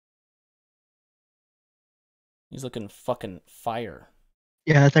 He's looking fucking fire.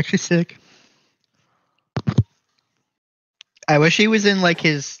 Yeah, that's actually sick. I wish he was in like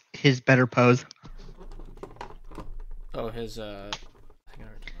his better pose. Oh, his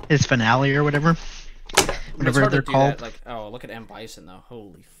His finale or whatever. Whatever they're called. That, like, oh, look at M Bison though.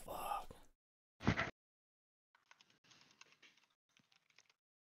 Holy fuck.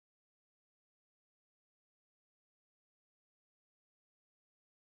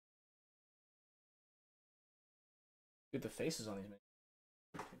 Dude, the faces on these men.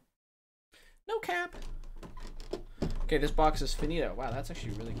 No cap. Okay, this box is finito. Wow, that's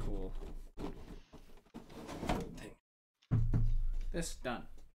actually really cool. Thing. This done.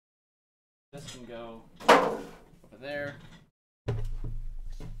 This can go over there.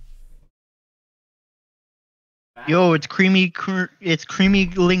 Back. Yo, it's creamy. It's creamy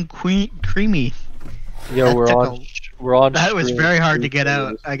link creamy. Yo, we're on. That was stream. very hard to get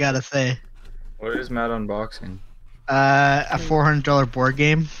out. I gotta say. What is Matt unboxing? A $400 board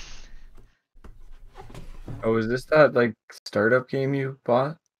game. Oh, is this that like startup game you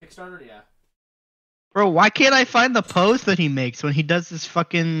bought? Kickstarter, yeah. Bro, why can't I find the pose that he makes when he does this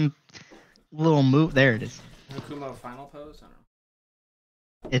fucking little move? There it is. Akuma final pose? I don't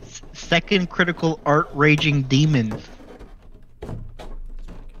know. It's second critical art raging demon.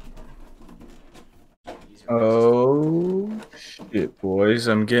 Oh shit, boys!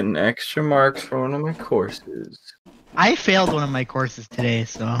 I'm getting extra marks for one of my courses. I failed one of my courses today,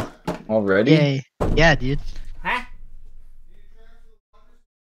 so Already? yay. Yeah, dude. Huh?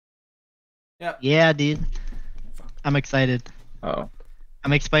 Yep. Yeah, dude. I'm excited. Oh.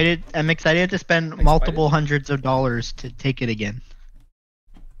 I'm excited to spend Excited? multiple hundreds of dollars to take it again.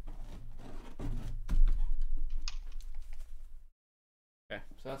 Okay,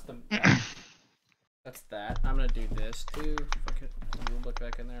 so that's the. That's that. I'm gonna do this too. Fuck it. Rule book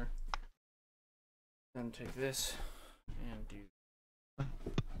back in there. Then take this and do.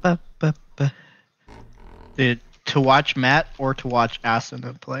 Dude, to watch Matt or to watch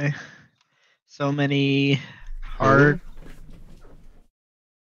Asuna play. So many hard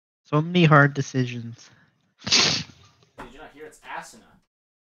decisions. Did you not hear it's Asuna?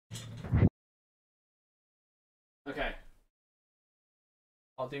 Okay.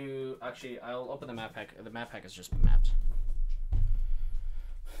 I'll open the map pack. The map pack is just maps.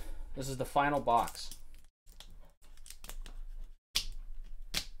 This is the final box.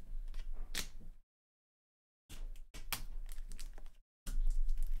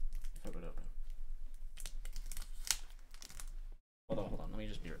 Flip it open. Hold on. Let me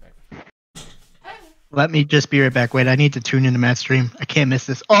just be right back. Let me just be right back. Wait, I need to tune into Matt's stream. I can't miss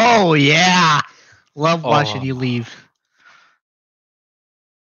this. Oh yeah! Love watching you leave.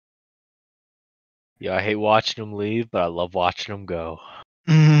 Yeah, I hate watching him leave, but I love watching him go.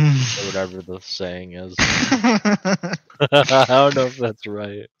 Mm. Or whatever the saying is. I don't know if that's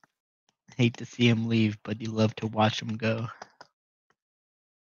right. Hate to see him leave, but you love to watch him go.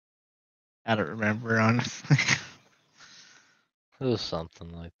 I don't remember, honestly. It was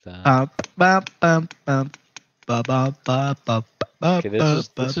something like that. Okay,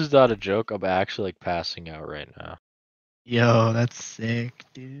 this is not a joke. I'm actually like passing out right now. Yo, that's sick,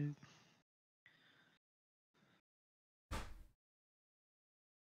 dude.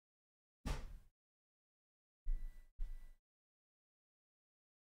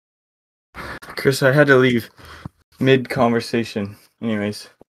 Chris, I had to leave mid-conversation. Anyways.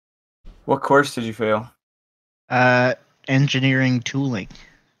 What course did you fail? Engineering tooling.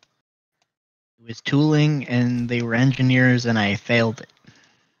 It was tooling, and they were engineers, and I failed it.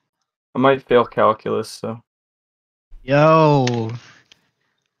 I might fail calculus, so Yo, let's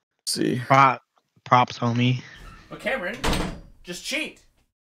see. props, homie. But Cameron, just cheat.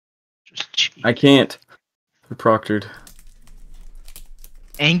 Just cheat. I can't. I proctored.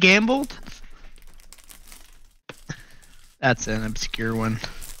 And gambled? That's an obscure one.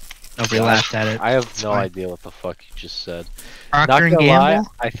 Nobody laughed at it. I have It's no fine. idea what the fuck you just said. Procter and Not gonna lie,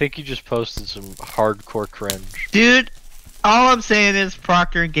 Gamble? I think you just posted some hardcore cringe. Dude, all I'm saying is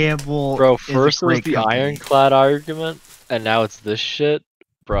Procter and Gamble. Bro, is a first it was great the company. ironclad argument, and now it's this shit?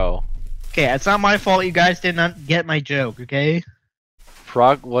 Bro. Okay, it's not my fault you guys did not get my joke, okay?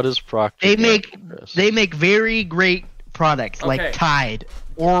 What is Procter? They Gamble, Chris? make very great products Okay. like Tide,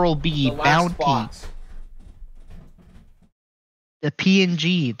 Oral-B, The last Bounty, box. the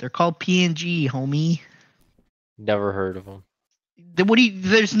P&G. They're called P&G, homie. Never heard of them.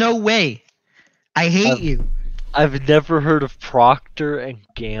 There's no way. I hate you. I've never heard of Procter and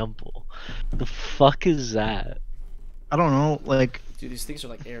Gamble. The fuck is that? I don't know, like, Dude, these things are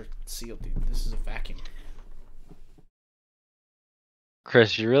like air sealed, dude. This is a vacuum.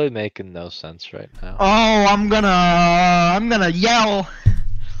 Chris, you're really making no sense right now. oh, I'm gonna yell.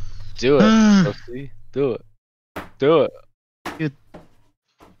 Do it, pussy. Do it. Do it.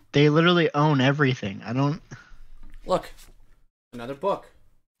 They literally own everything. I don't. Look, another book.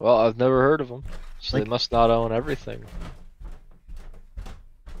 Well, I've never heard of them, so Like- they must not own everything.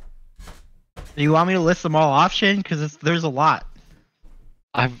 Do you want me to list them all off, Shane? Because there's a lot.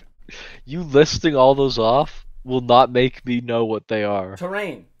 You listing all those off will not make me know what they are.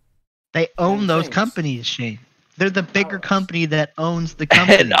 Terrain. They own Many those things. companies, Shane. They're the bigger Powerhouse. company that owns the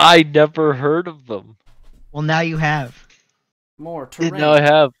company. And I never heard of them. Well, now you have. More And terrain. now I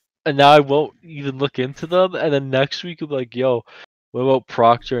have, and now I won't even look into them. And then next week, I'll be like, "Yo, what about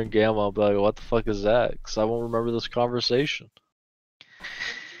Procter and Gamble?" I'll be like, "What the fuck is that?" Because I won't remember this conversation.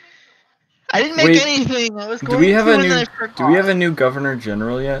 I didn't make Wait, anything. I was do going we have to, a and new- then I forgot. Do we have a new governor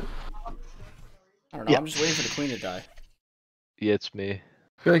general yet? I don't know. Yeah. I'm just waiting for the queen to die. Yeah, it's me.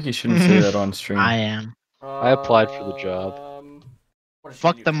 I feel like you shouldn't say that on stream. I am. I applied for the job. What does she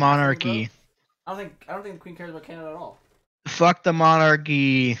Fuck do, the Canada, monarchy. bro? I don't think the queen cares about Canada at all. Fuck the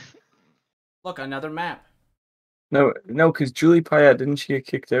monarchy. Look, another map. No, because Julie Payette, didn't she get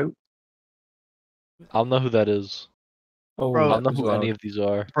kicked out? I don't know who that is. Oh, Bro, I don't know that who was any loud. of these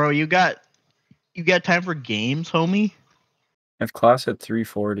are. Bro, you got time for games, homie? I have class at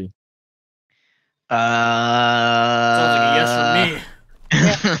 3:40. Sounds like a yes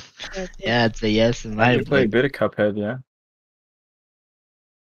for me. Yeah, it's a yes in I my can play a book. bit of Cuphead, yeah.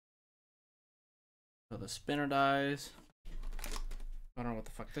 So the spinner dies. I don't know what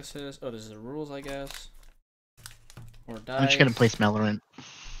the fuck this is. Oh, this is the rules, I guess. Or dice. I'm just gonna play Smellerant.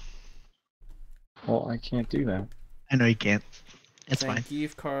 Well, I can't do that. I know you can't. It's fine.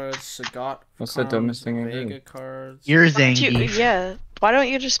 Zangief cards, Sagat What's the dumbest thing I Vega did? cards. You're Why don't you- Zangief. yeah. Why don't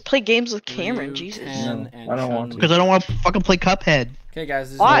you just play games with Cameron? Ryu, Jesus. Ken, No, and I don't want to. Because I don't want to fucking play Cuphead. Okay, guys,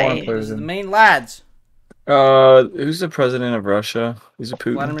 this is, Why? the, I main- wanna play this with is the him. main lads. Who's the president of Russia? Is it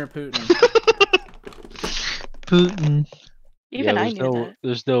Putin? Vladimir Putin. Putin. Even I there's knew no, that.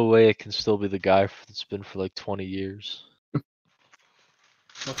 There's no way it can still be the guy that's been for like 20 years.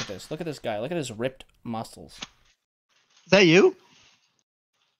 Look at this. Look at this guy. Look at his ripped muscles. Is that you?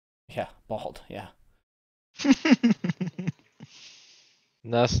 Yeah, bald. Yeah.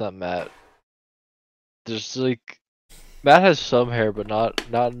 No, that's not Matt. There's like Matt has some hair, but not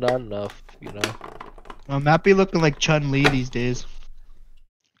enough. You know. Matt be looking like Chun-Li these days.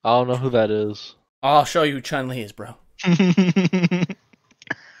 I don't know who that is. I'll show you who Chun-Li is, bro.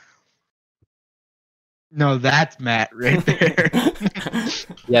 No, that's Matt right there.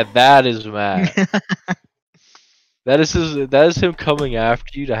 Yeah, that is Matt. That is him coming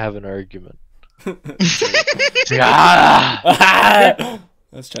after you to have an argument. Ah!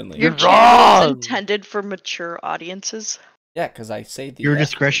 That's Chun-Li. Your You're channel is wrong! intended for mature audiences. Yeah, because I say the Your F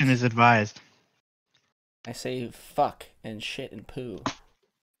discretion words. is advised. I say fuck and shit and poo.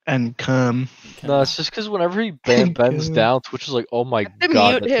 And come. No, it's just because whenever he bends God. down, Twitch is like, "Oh my to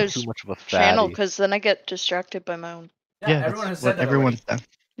god, mute that's his too much of a Channel, fatty." because then I get distracted by my own. Yeah, everyone has that's said what that everyone's already.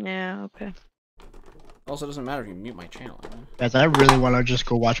 done. Yeah, okay. Also, doesn't matter if you mute my channel. Man. Guys, I really want to just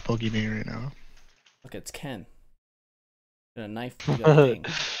go watch Pokemon right now. Look, it's Ken. Got a knife. You got a thing.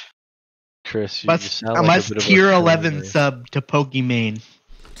 Chris, you Must, sound I like must a bit of tier a 11 boomer. sub to Pokemon.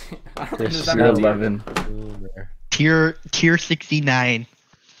 I don't think Chris, there's that you're many. 11. Boomer. Tier 69.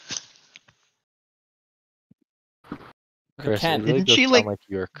 Chris, Ken. it really Didn't does she, sound like-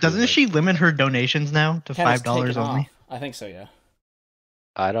 you're a Doesn't cooler. she limit her donations now to Ken is $5 taken only? off. I think so, yeah.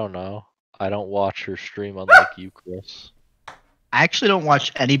 I don't know. I don't watch her stream unlike you, Chris. I actually don't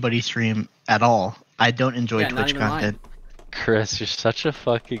watch anybody stream at all. I don't enjoy Yeah, not Twitch even content. Chris, you're such a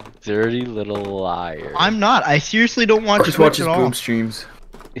fucking dirty little liar. I'm not. I seriously don't watch Chris Twitch watches at all. boob streams.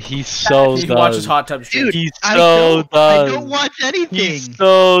 He so He does. watches hot tub streams. Dude, He I so don't, I does. don't watch He anything.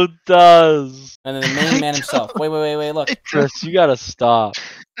 so does. And then the main man himself. Wait, look. Chris, you gotta stop.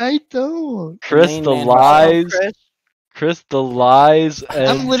 I don't. Chris, main the man lies. Chris. Chris, the lies. And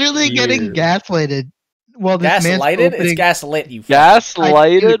I'm literally getting fear. gaslighted. Well, this Gas man's lighted? It's opening- gas lit, you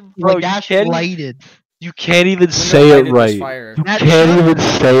Gaslighted, bro. Gaslighted. You can't even Window say it lighted is right. fire. You Matt, can't shut even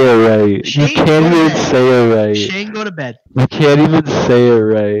say it right. You Shane, can't go to even bed. say it right. Shane, go to bed. You can't even say it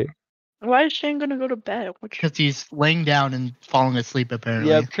right. Why is Shane gonna go to bed? Because he's laying down and falling asleep, apparently.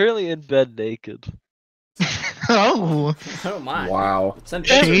 Yeah, I'm currently in bed naked. Oh. Oh my. Wow. Send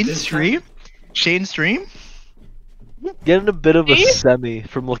pictures. Shane stream? Shane stream? Getting a bit of a Me? semi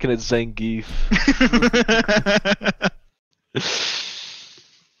from looking at Zangief.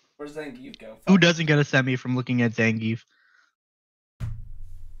 Where's Zangief go? Who doesn't get a semi from looking at Zangief?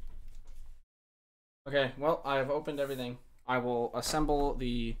 Okay, well, I've opened everything. I will assemble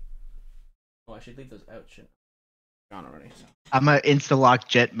the... Oh, I should leave those out. Shit. Gone already, so... I'm a insta-lock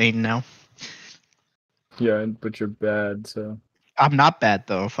jet main now. Yeah, but you're bad, so. I'm not bad,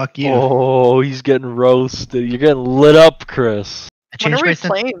 though. Fuck you. Oh, he's getting roasted. You're getting lit up, Chris. I When changed are my we sen-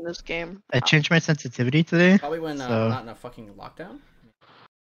 playing this game? I changed my sensitivity today. Probably when So- we're not in a fucking lockdown?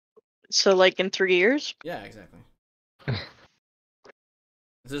 So like in 3 years? Yeah, exactly.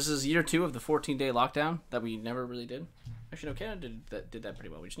 This is year 2 of the 14-day lockdown that we never really did. Actually, no, Canada did that pretty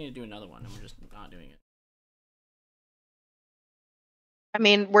well. We just need to do another one, and we're just not doing it. I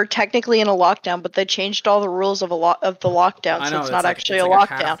mean, we're technically in a lockdown, but they changed all the rules of the lockdown, I so know, it's not like, actually it's a like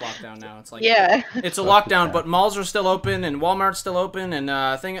lockdown. half lockdown now. It's like Yeah. it's a lockdown, but malls are still open and Walmart's still open and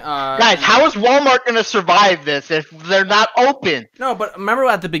Guys, how is Walmart gonna survive this if they're not open? No, but remember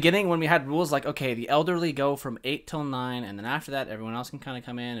at the beginning when we had rules like, okay, the elderly go from 8 till 9, and then after that everyone else can kind of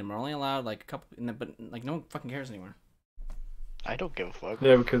come in, and we're only allowed like a couple, but like no one fucking cares anymore. I don't give a fuck.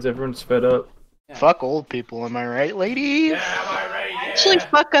 Yeah, because everyone's fed up. Yeah. Fuck old people, am I right, ladies? Actually,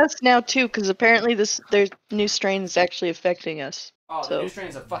 fuck us now too, because apparently their new strain is actually affecting us. Oh, the So- new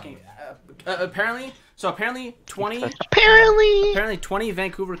strains of fucking apparently 20 Apparently. 20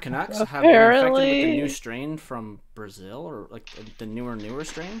 Vancouver Canucks have been infected with the Apparently. new strain from Brazil, or like the newer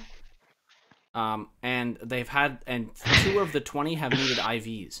strain. And they've had, and 2 of the 20 have needed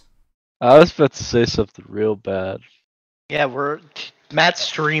IVs. I was about to say something real bad. Yeah, Matt's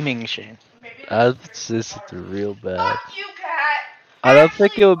streaming, Shane. I was about to say something real bad. I don't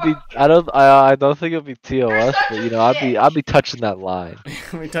think it would be. I don't think it would be TOS, but you know, I'd be touching that line.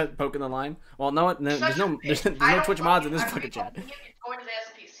 We poking the line. Well, no, there's no Twitch mods in this fucking chat.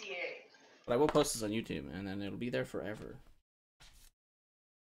 But I will post this on YouTube, and then it'll be there forever.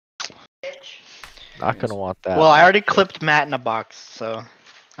 Not gonna want that. Well, I already clipped Matt in a box, so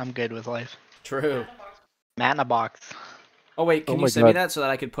I'm good with life. True. Matt in a box. Oh wait, can Oh you my send me God. that so that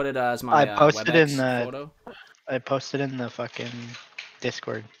I could put it as my I posted WebEx in the- photo? I posted in the fucking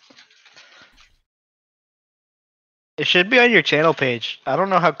Discord. It should be on your channel page. I don't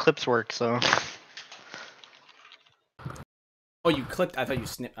know how clips work, so. Oh, you clipped. I thought you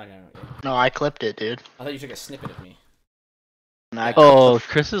snipped. I don't know. Yeah. No, I clipped it, dude. I thought you took a snippet of me. And I clipped Oh,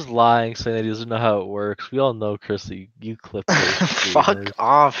 Chris is lying, saying that he doesn't know how it works. We all know, Chris, that you clipped it. Fuck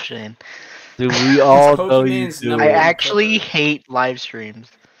off, Shane. Dude, we all know you Pokemon's do. number I one it. actually clipper. hate live streams.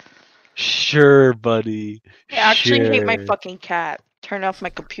 Sure, buddy. I actually hate my Sure. fucking cat. Turn off my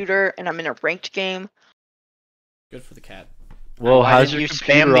computer, and I'm in a ranked game. Good for the cat. Well, Why how's didn't your you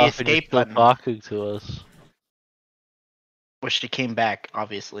computer spam the off and you're escape still button? talking to us? Wish she came back,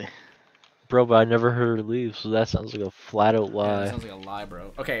 obviously. Bro, but I never heard her leave, so that sounds like a flat out Yeah, lie. that sounds like a lie,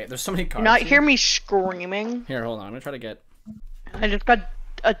 bro. Okay, there's so many You cards. not here. hear me screaming? Here, hold on. I'm gonna try to get. I just got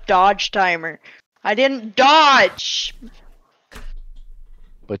a dodge timer. I didn't dodge.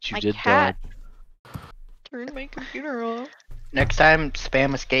 But you My did cat. die. Turn my computer off. Next time,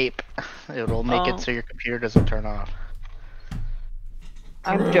 spam escape. It'll make Oh. it so your computer doesn't turn off.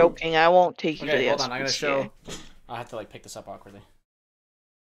 I'm joking. I won't take you to Okay, the hold on. I'm gonna SPCA. show. I have to like pick this up awkwardly.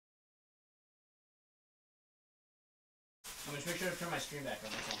 I'm gonna make sure to turn my screen back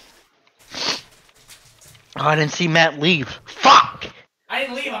on. That's all. Oh, I didn't see Matt leave. Fuck! I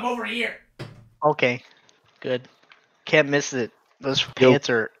didn't leave. I'm over here. Okay, good. Can't miss it. Those Yo.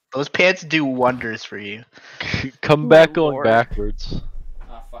 those pants do wonders for you. Come My back going lord. backwards.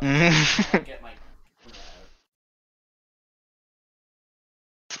 Oh fuck. I'll get my.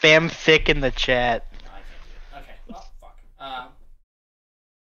 Spam thick in the chat. No, I can't do it. Okay. Well, fuck. I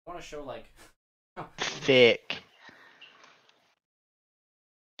want to want to show like. Thick.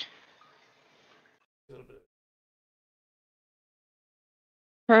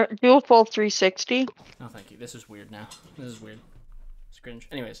 Do a full 360. No, thank you. This is weird now. This is weird. It's cringe.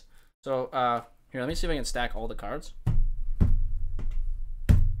 Anyways, so here, let me see if I can stack all the cards.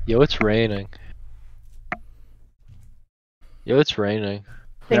 Yo, it's raining. Yo, it's raining.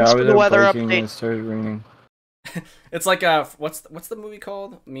 Thanks I for was the out weather biking and update. it started raining. It's like what's the movie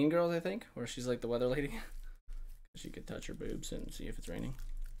called? Mean Girls, I think, where she's like the weather lady. She could touch her boobs and see if it's raining.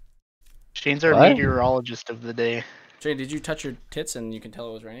 Shane's our What? meteorologist of the day. Jay, did you touch your tits and you can tell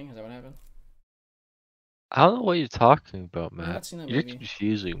it was raining? Is that what happened? I don't know what you're talking about, I've not Matt. seen that You're movie.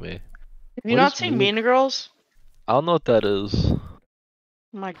 confusing me. Have you What not is seen Mean Girls? I don't know what that is. Oh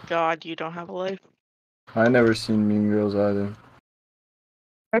my god, you don't have a life. I never seen Mean Girls either.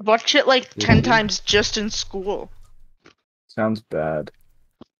 I've watched it like Did 10 you? times just in school. Sounds bad.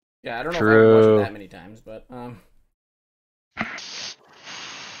 Yeah, I don't know if I've watched True. it that many times, but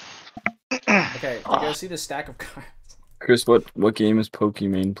Okay, you guys see this stack of cards? Chris, what game is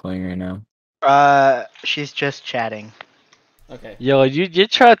Pokimane playing right now? She's just chatting. Okay. Yo, you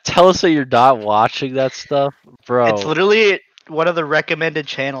try to tell us that you're not watching that stuff, bro? It's literally one of the recommended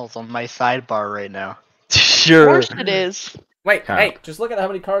channels on my sidebar right now. Of Sure. course it is. Wait, How? hey, just look at how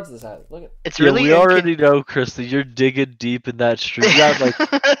many cards this has. Look at. It's Yeah, really we already know, Chris, that you're digging deep in that stream.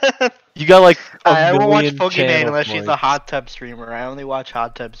 You got like a I won't watch million Pokemon channel unless she's a points. hot tub streamer. I only watch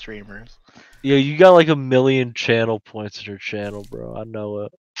hot tub streamers. Yeah, you got like a million channel points in your channel, bro. I know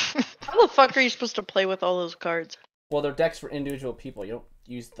it. How the fuck are you supposed to play with all those cards? Well, they're decks for individual people. You don't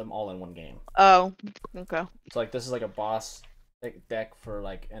use them all in one game. Oh, okay. So like this is like a boss deck for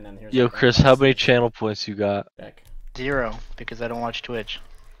like, and then here's. Yo, like, a Chris, how boss many channel points you got? deck? 0, because I don't watch Twitch.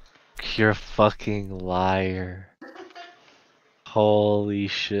 You're a fucking liar. Holy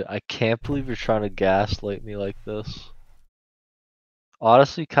shit. I can't believe you're trying to gaslight me like this.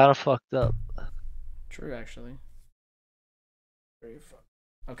 Honestly, kind of fucked up. True, actually. Very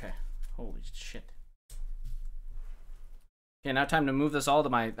okay. Holy shit. Okay, now time to move this all to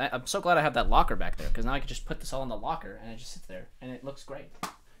my. I'm so glad I have that locker back there, because now I can just put this all in the locker and it just sits there and it looks great.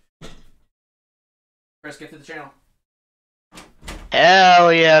 Chris, get to the channel.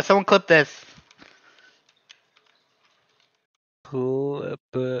 Hell yeah! Someone clip this. Clip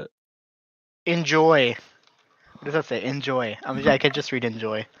it. Enjoy. What does that say? Enjoy. I could just read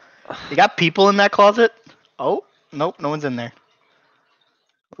enjoy. You got people in that closet? Oh, nope, no one's in there.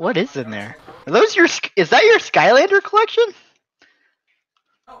 What is in there? Are those your? Is that your Skylander collection?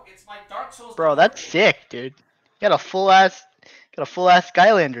 Oh, it's my Dark Souls. Bro, that's sick, dude. Got a full ass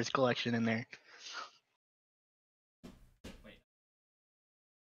Skylanders collection in there.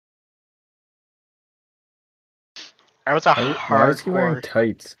 I was a Why is he wearing hardcore.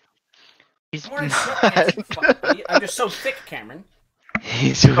 tights? He's I'm wearing sweatpants, you fucking idiot. I'm just so thick, Cameron.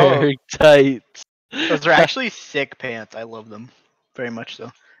 He's wearing tights. Those are actually sick pants. I love them very much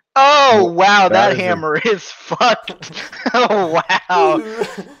so. Oh wow, That that is a- hammer is fucked. Oh wow,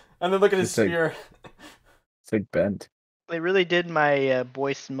 And then look at his It's like- spear. It's like bent. they really did my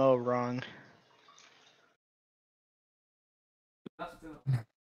boy Smo wrong.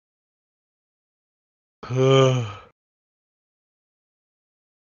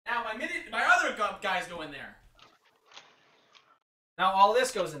 Now my other guys go in there. Now all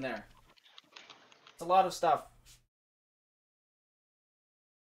this goes in there. It's a lot of stuff.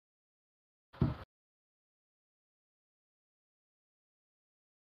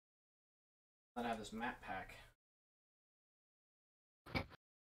 Then I have this map pack.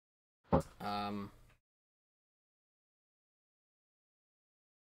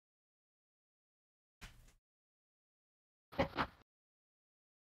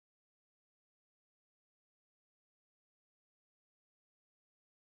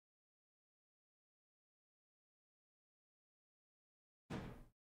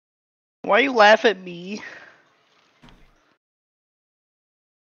 Why you laugh at me?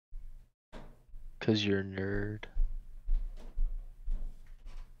 Cause you're a nerd.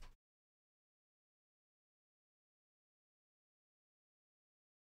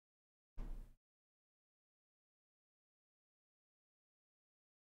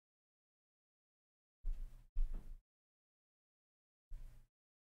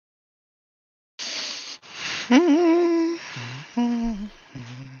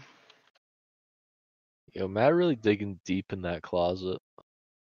 Yo, Matt really digging deep in that closet.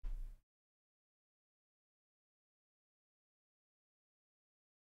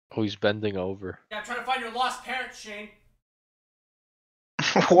 Oh, he's bending over. Yeah, I'm trying to find your lost parents, Shane.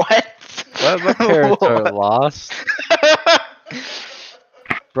 What? My parents aren't lost.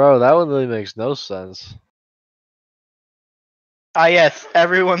 Bro, that one really makes no sense. Ah, yes,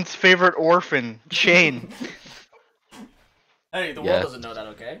 everyone's favorite orphan, Shane. Hey, the Yeah. world doesn't know that,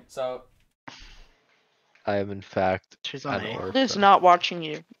 okay? So I am in fact She's an on A. World is orphan. not watching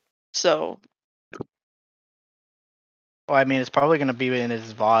you, so Well, I mean, it's probably gonna be in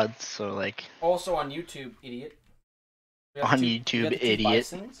his VODs, so like also on YouTube, idiot. We got on we YouTube, got the two idiot.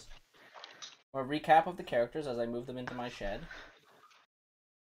 bisons. A recap of the characters as I move them into my shed.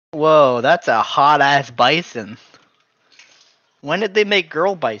 Whoa, that's a hot ass bison. When did they make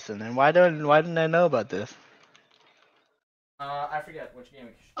girl bison, and why didn't I know about this? I forget which game.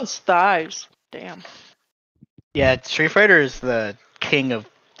 those thighs. Damn. Yeah, Street Fighter is the king of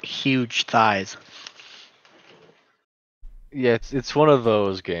huge thighs. Yeah, it's one of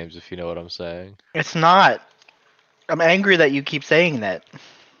those games, if you know what I'm saying. It's not. I'm angry that you keep saying that.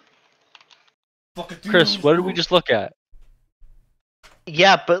 Chris, what did we just look at?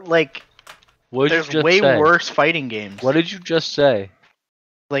 Yeah, but like, What did there's you just way say? worse fighting games. What did you just say?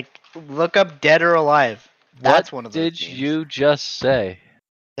 Like, look up Dead or Alive. That's What one of those did games. you just say?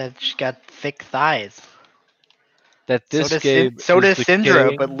 That's got thick thighs. That So this does game so is does the Syndra,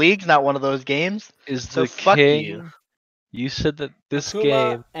 king, but League's not one of those games. is So the fuck king. you. You said that this Akuma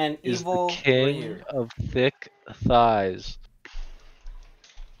game and is Evil the king Ryu. of thick thighs.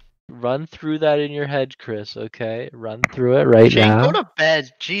 Run through that in your head, Chris, okay? Run through it right Shane, now. go to bed.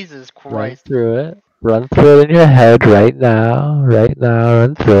 Jesus Run Christ. through it. Run through it in your head right now. Right now,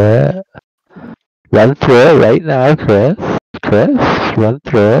 run through it. Run through it right now, Chris. Chris, run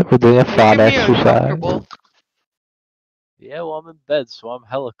through it. We're doing a You're fun making me exercise. uncomfortable. Yeah, well, I'm in bed, so I'm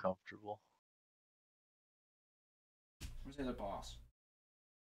hella comfortable. Who's the boss?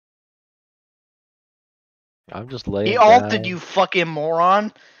 I'm just laying He down. ulted you, fucking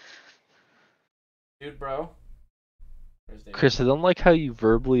moron. Dude, bro. Where's David? Chris, I don't like how you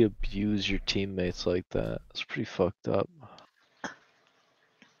verbally abuse your teammates like that. It's pretty fucked up. Is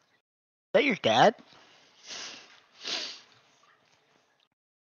that your dad?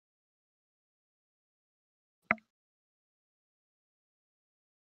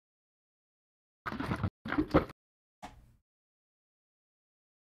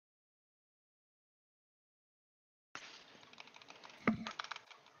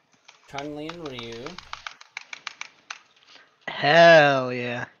 Chun-Li and Ryu. Hell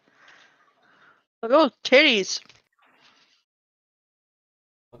yeah. Look at those titties.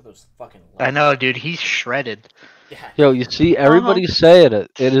 Look at those fucking legs. I know, dude. He's shredded. Yeah. Yo, you see, everybody's saying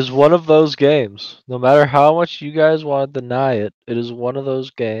it. It is one of those games. No matter how much you guys want to deny it, it is one of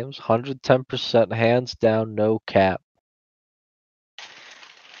those games. 110% hands down, no cap.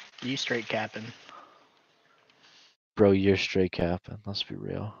 You straight capping. Bro, you're straight capping. Let's be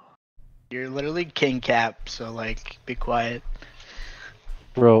real. You're literally king cap, so like, be quiet.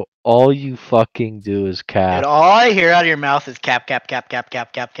 Bro, all you fucking do is Dude, cap. all I hear out of your mouth is cap, cap, cap, cap,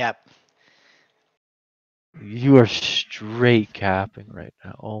 cap, cap, cap. You are straight capping right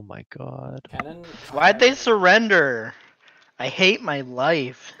now. Oh my god. Cannon. Why'd they surrender? I hate my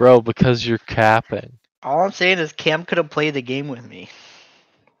life. Bro, because you're capping. All I'm saying is Cam could have played the game with me.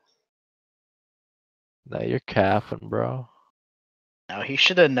 Now you're capping, bro. No, he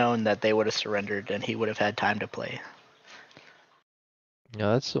should have known that they would have surrendered and he would have had time to play.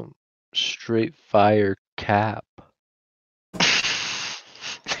 Yeah, that's some straight fire cap.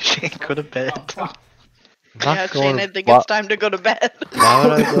 Shane could have been. Oh, fuck. I'm not Yeah, going Shane, I to think bu- it's time to go to bed. Why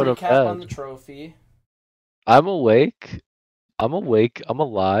would I go to Recap on the bed? trophy. I'm awake. I'm awake. I'm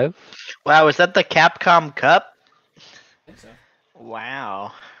alive. Wow, is that the Capcom Cup? I think so.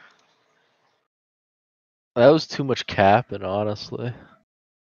 Wow. That was too much capping, honestly.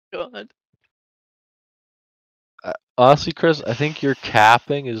 God. Honestly, Chris, I think your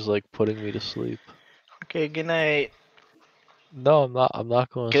capping is like putting me to sleep. Okay, good night. No, I'm not. I'm not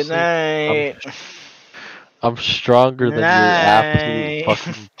going to Good sleep. night. I'm stronger than your absolute Night.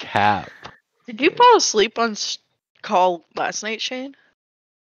 fucking cap. Did you fall asleep on call last night, Shane?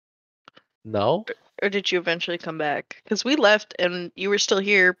 No? Or did you eventually come back? Because we left and you were still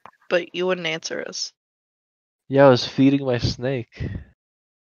here, but you wouldn't answer us. Yeah, I was feeding my snake.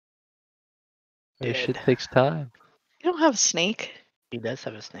 This Dead. shit takes time. You don't have a snake. He does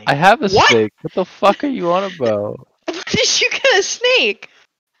have a snake. I have a What? snake. What the fuck are you on about? When did you get a snake?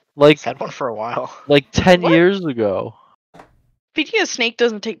 Like, He's had one for a while. like 10 What? years ago. Feeding a snake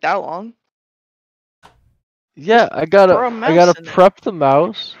doesn't take that long. Yeah, I throw a gotta mouse in it. prep the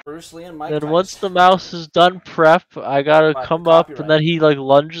mouse. Bruce Lee and Mike Then Tyson. once the mouse is done prep, I gotta But come the up and copyright. then he like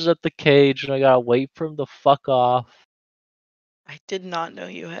lunges at the cage and I gotta wait for him to fuck off. I did not know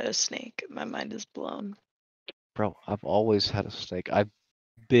you had a snake. My mind is blown. Bro, I've always had a snake. I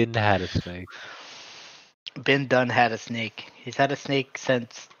Bin had a snake. Bin Dunn had a snake. He's had a snake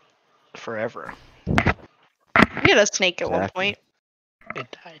since forever. We had a snake at one Exactly. point.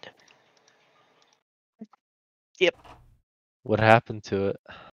 It died. What happened to it?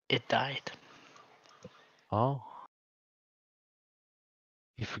 It died. Oh.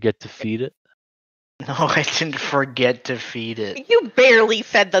 You forget to feed it? No, I didn't forget to feed it. You barely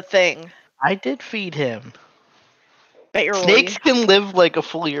fed the thing. I did feed him. Barely. Snakes can live like a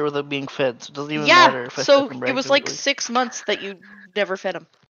full year without being fed, so it doesn't even Yeah, matter if I so fed him it was like regularly. 6 months that you never fed him.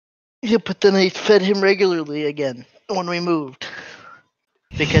 Yeah, but then I fed him regularly again when we moved.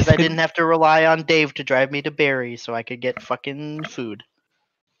 Because I didn't have to rely on Dave to drive me to Barry so I could get fucking food.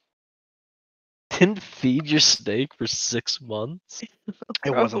 Didn't feed your snake for 6 months?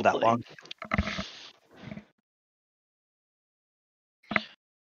 It wasn't that Probably. long.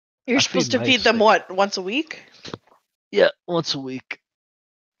 You're I supposed feed to my feed them snake. what, once a week? Yeah, once a week.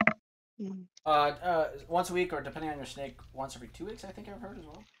 Once a week, or depending on your snake, once every 2 weeks. I think I've heard as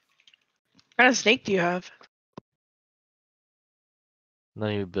well. What kind of snake do you have? None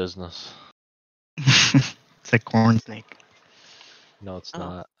of your business. It's a corn snake. No, it's Oh.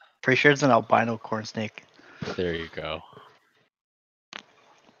 not. Pretty sure it's an albino corn snake. There you go.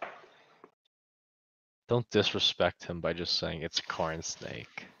 Don't disrespect him by just saying it's a corn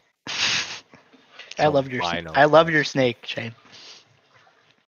snake. I love your albino I love corn your snake, Shane.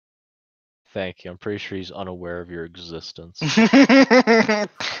 Thank you. I'm pretty sure he's unaware of your existence.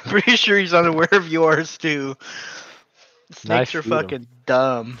 Pretty sure he's unaware of yours too. Snakes are feed 'em. fucking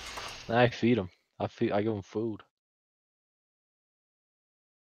dumb. I feed him. I give him food.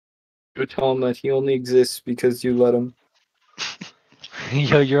 Go tell him that he only exists because you let him.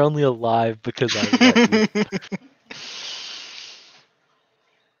 Yo, you're only alive because I let you.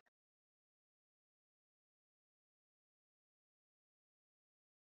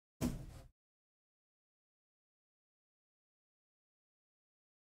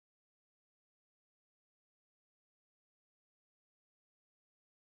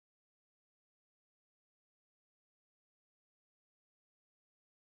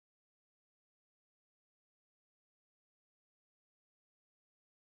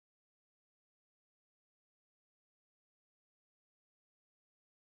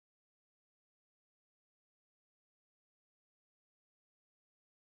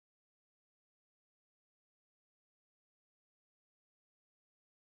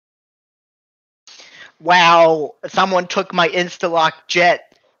 Wow, someone took my Instalock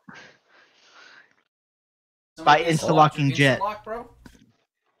jet. By Instalocking jet. Instalock, bro.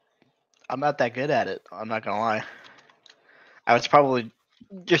 I'm not that good at it. I'm not gonna lie. I was probably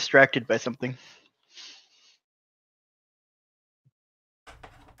distracted by something.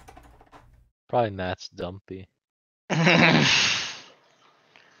 Probably Matt's dumpy.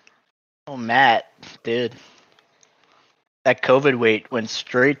 Oh, Matt, dude. That COVID weight went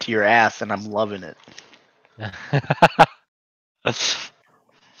straight to your ass, and I'm loving it.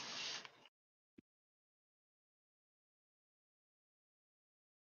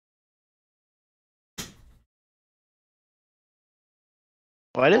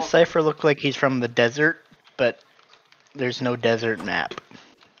 Why does Cypher look like he's from the desert, but there's no desert map?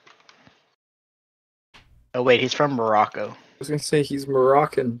 Oh, wait, he's from Morocco. I was gonna say he's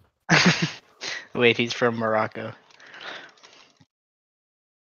Moroccan. Wait, he's from Morocco.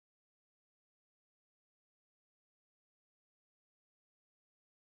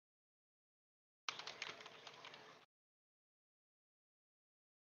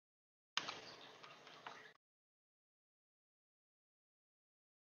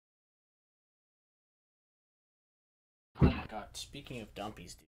 Oh my god! Speaking of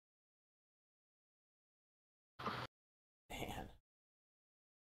dumpies, dude. Man.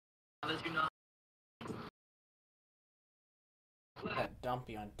 That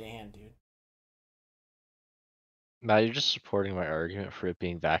dumpy on Dan, dude. Matt, you're just supporting my argument for it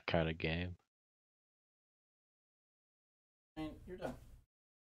being that kind of game. I mean, you're done.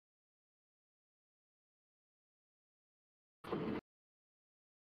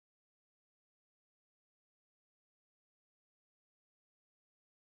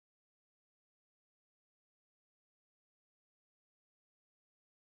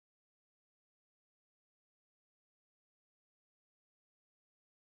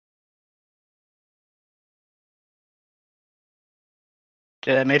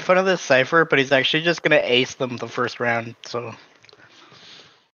 Dude, I made fun of this Cypher, but he's actually just gonna ace them the first round, so...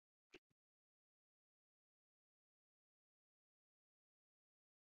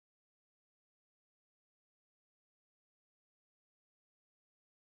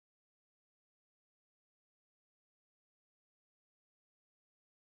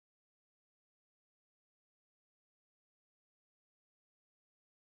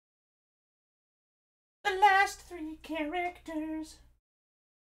 the last three characters.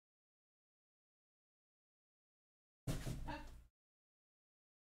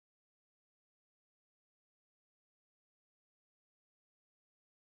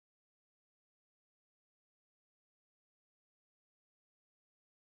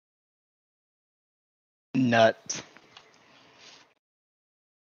 Nuts.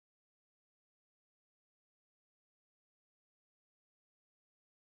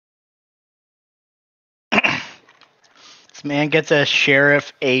 This man gets a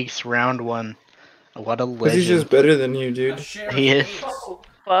sheriff ace round 1. What a Because he's legend. just better than you, dude. He is. Oh,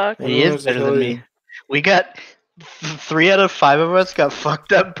 fuck. I He don't know what is to better tell than you. me. We got 3 out of 5 of us got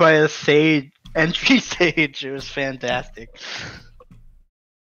fucked up by a sage entry sage. It was fantastic.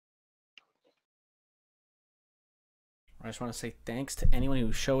 I just want to say thanks to anyone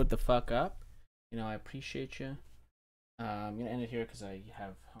who showed the fuck up. You know, I appreciate you. I'm gonna end it here because I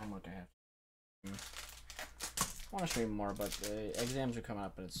have homework. I want to stream more, but the exams are coming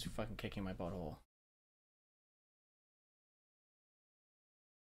up, but it's fucking kicking my butthole.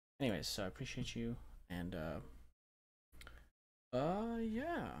 Anyways, so I appreciate you, and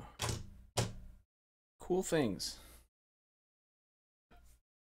yeah, cool things.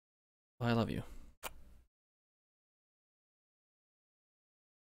 Well, I love you.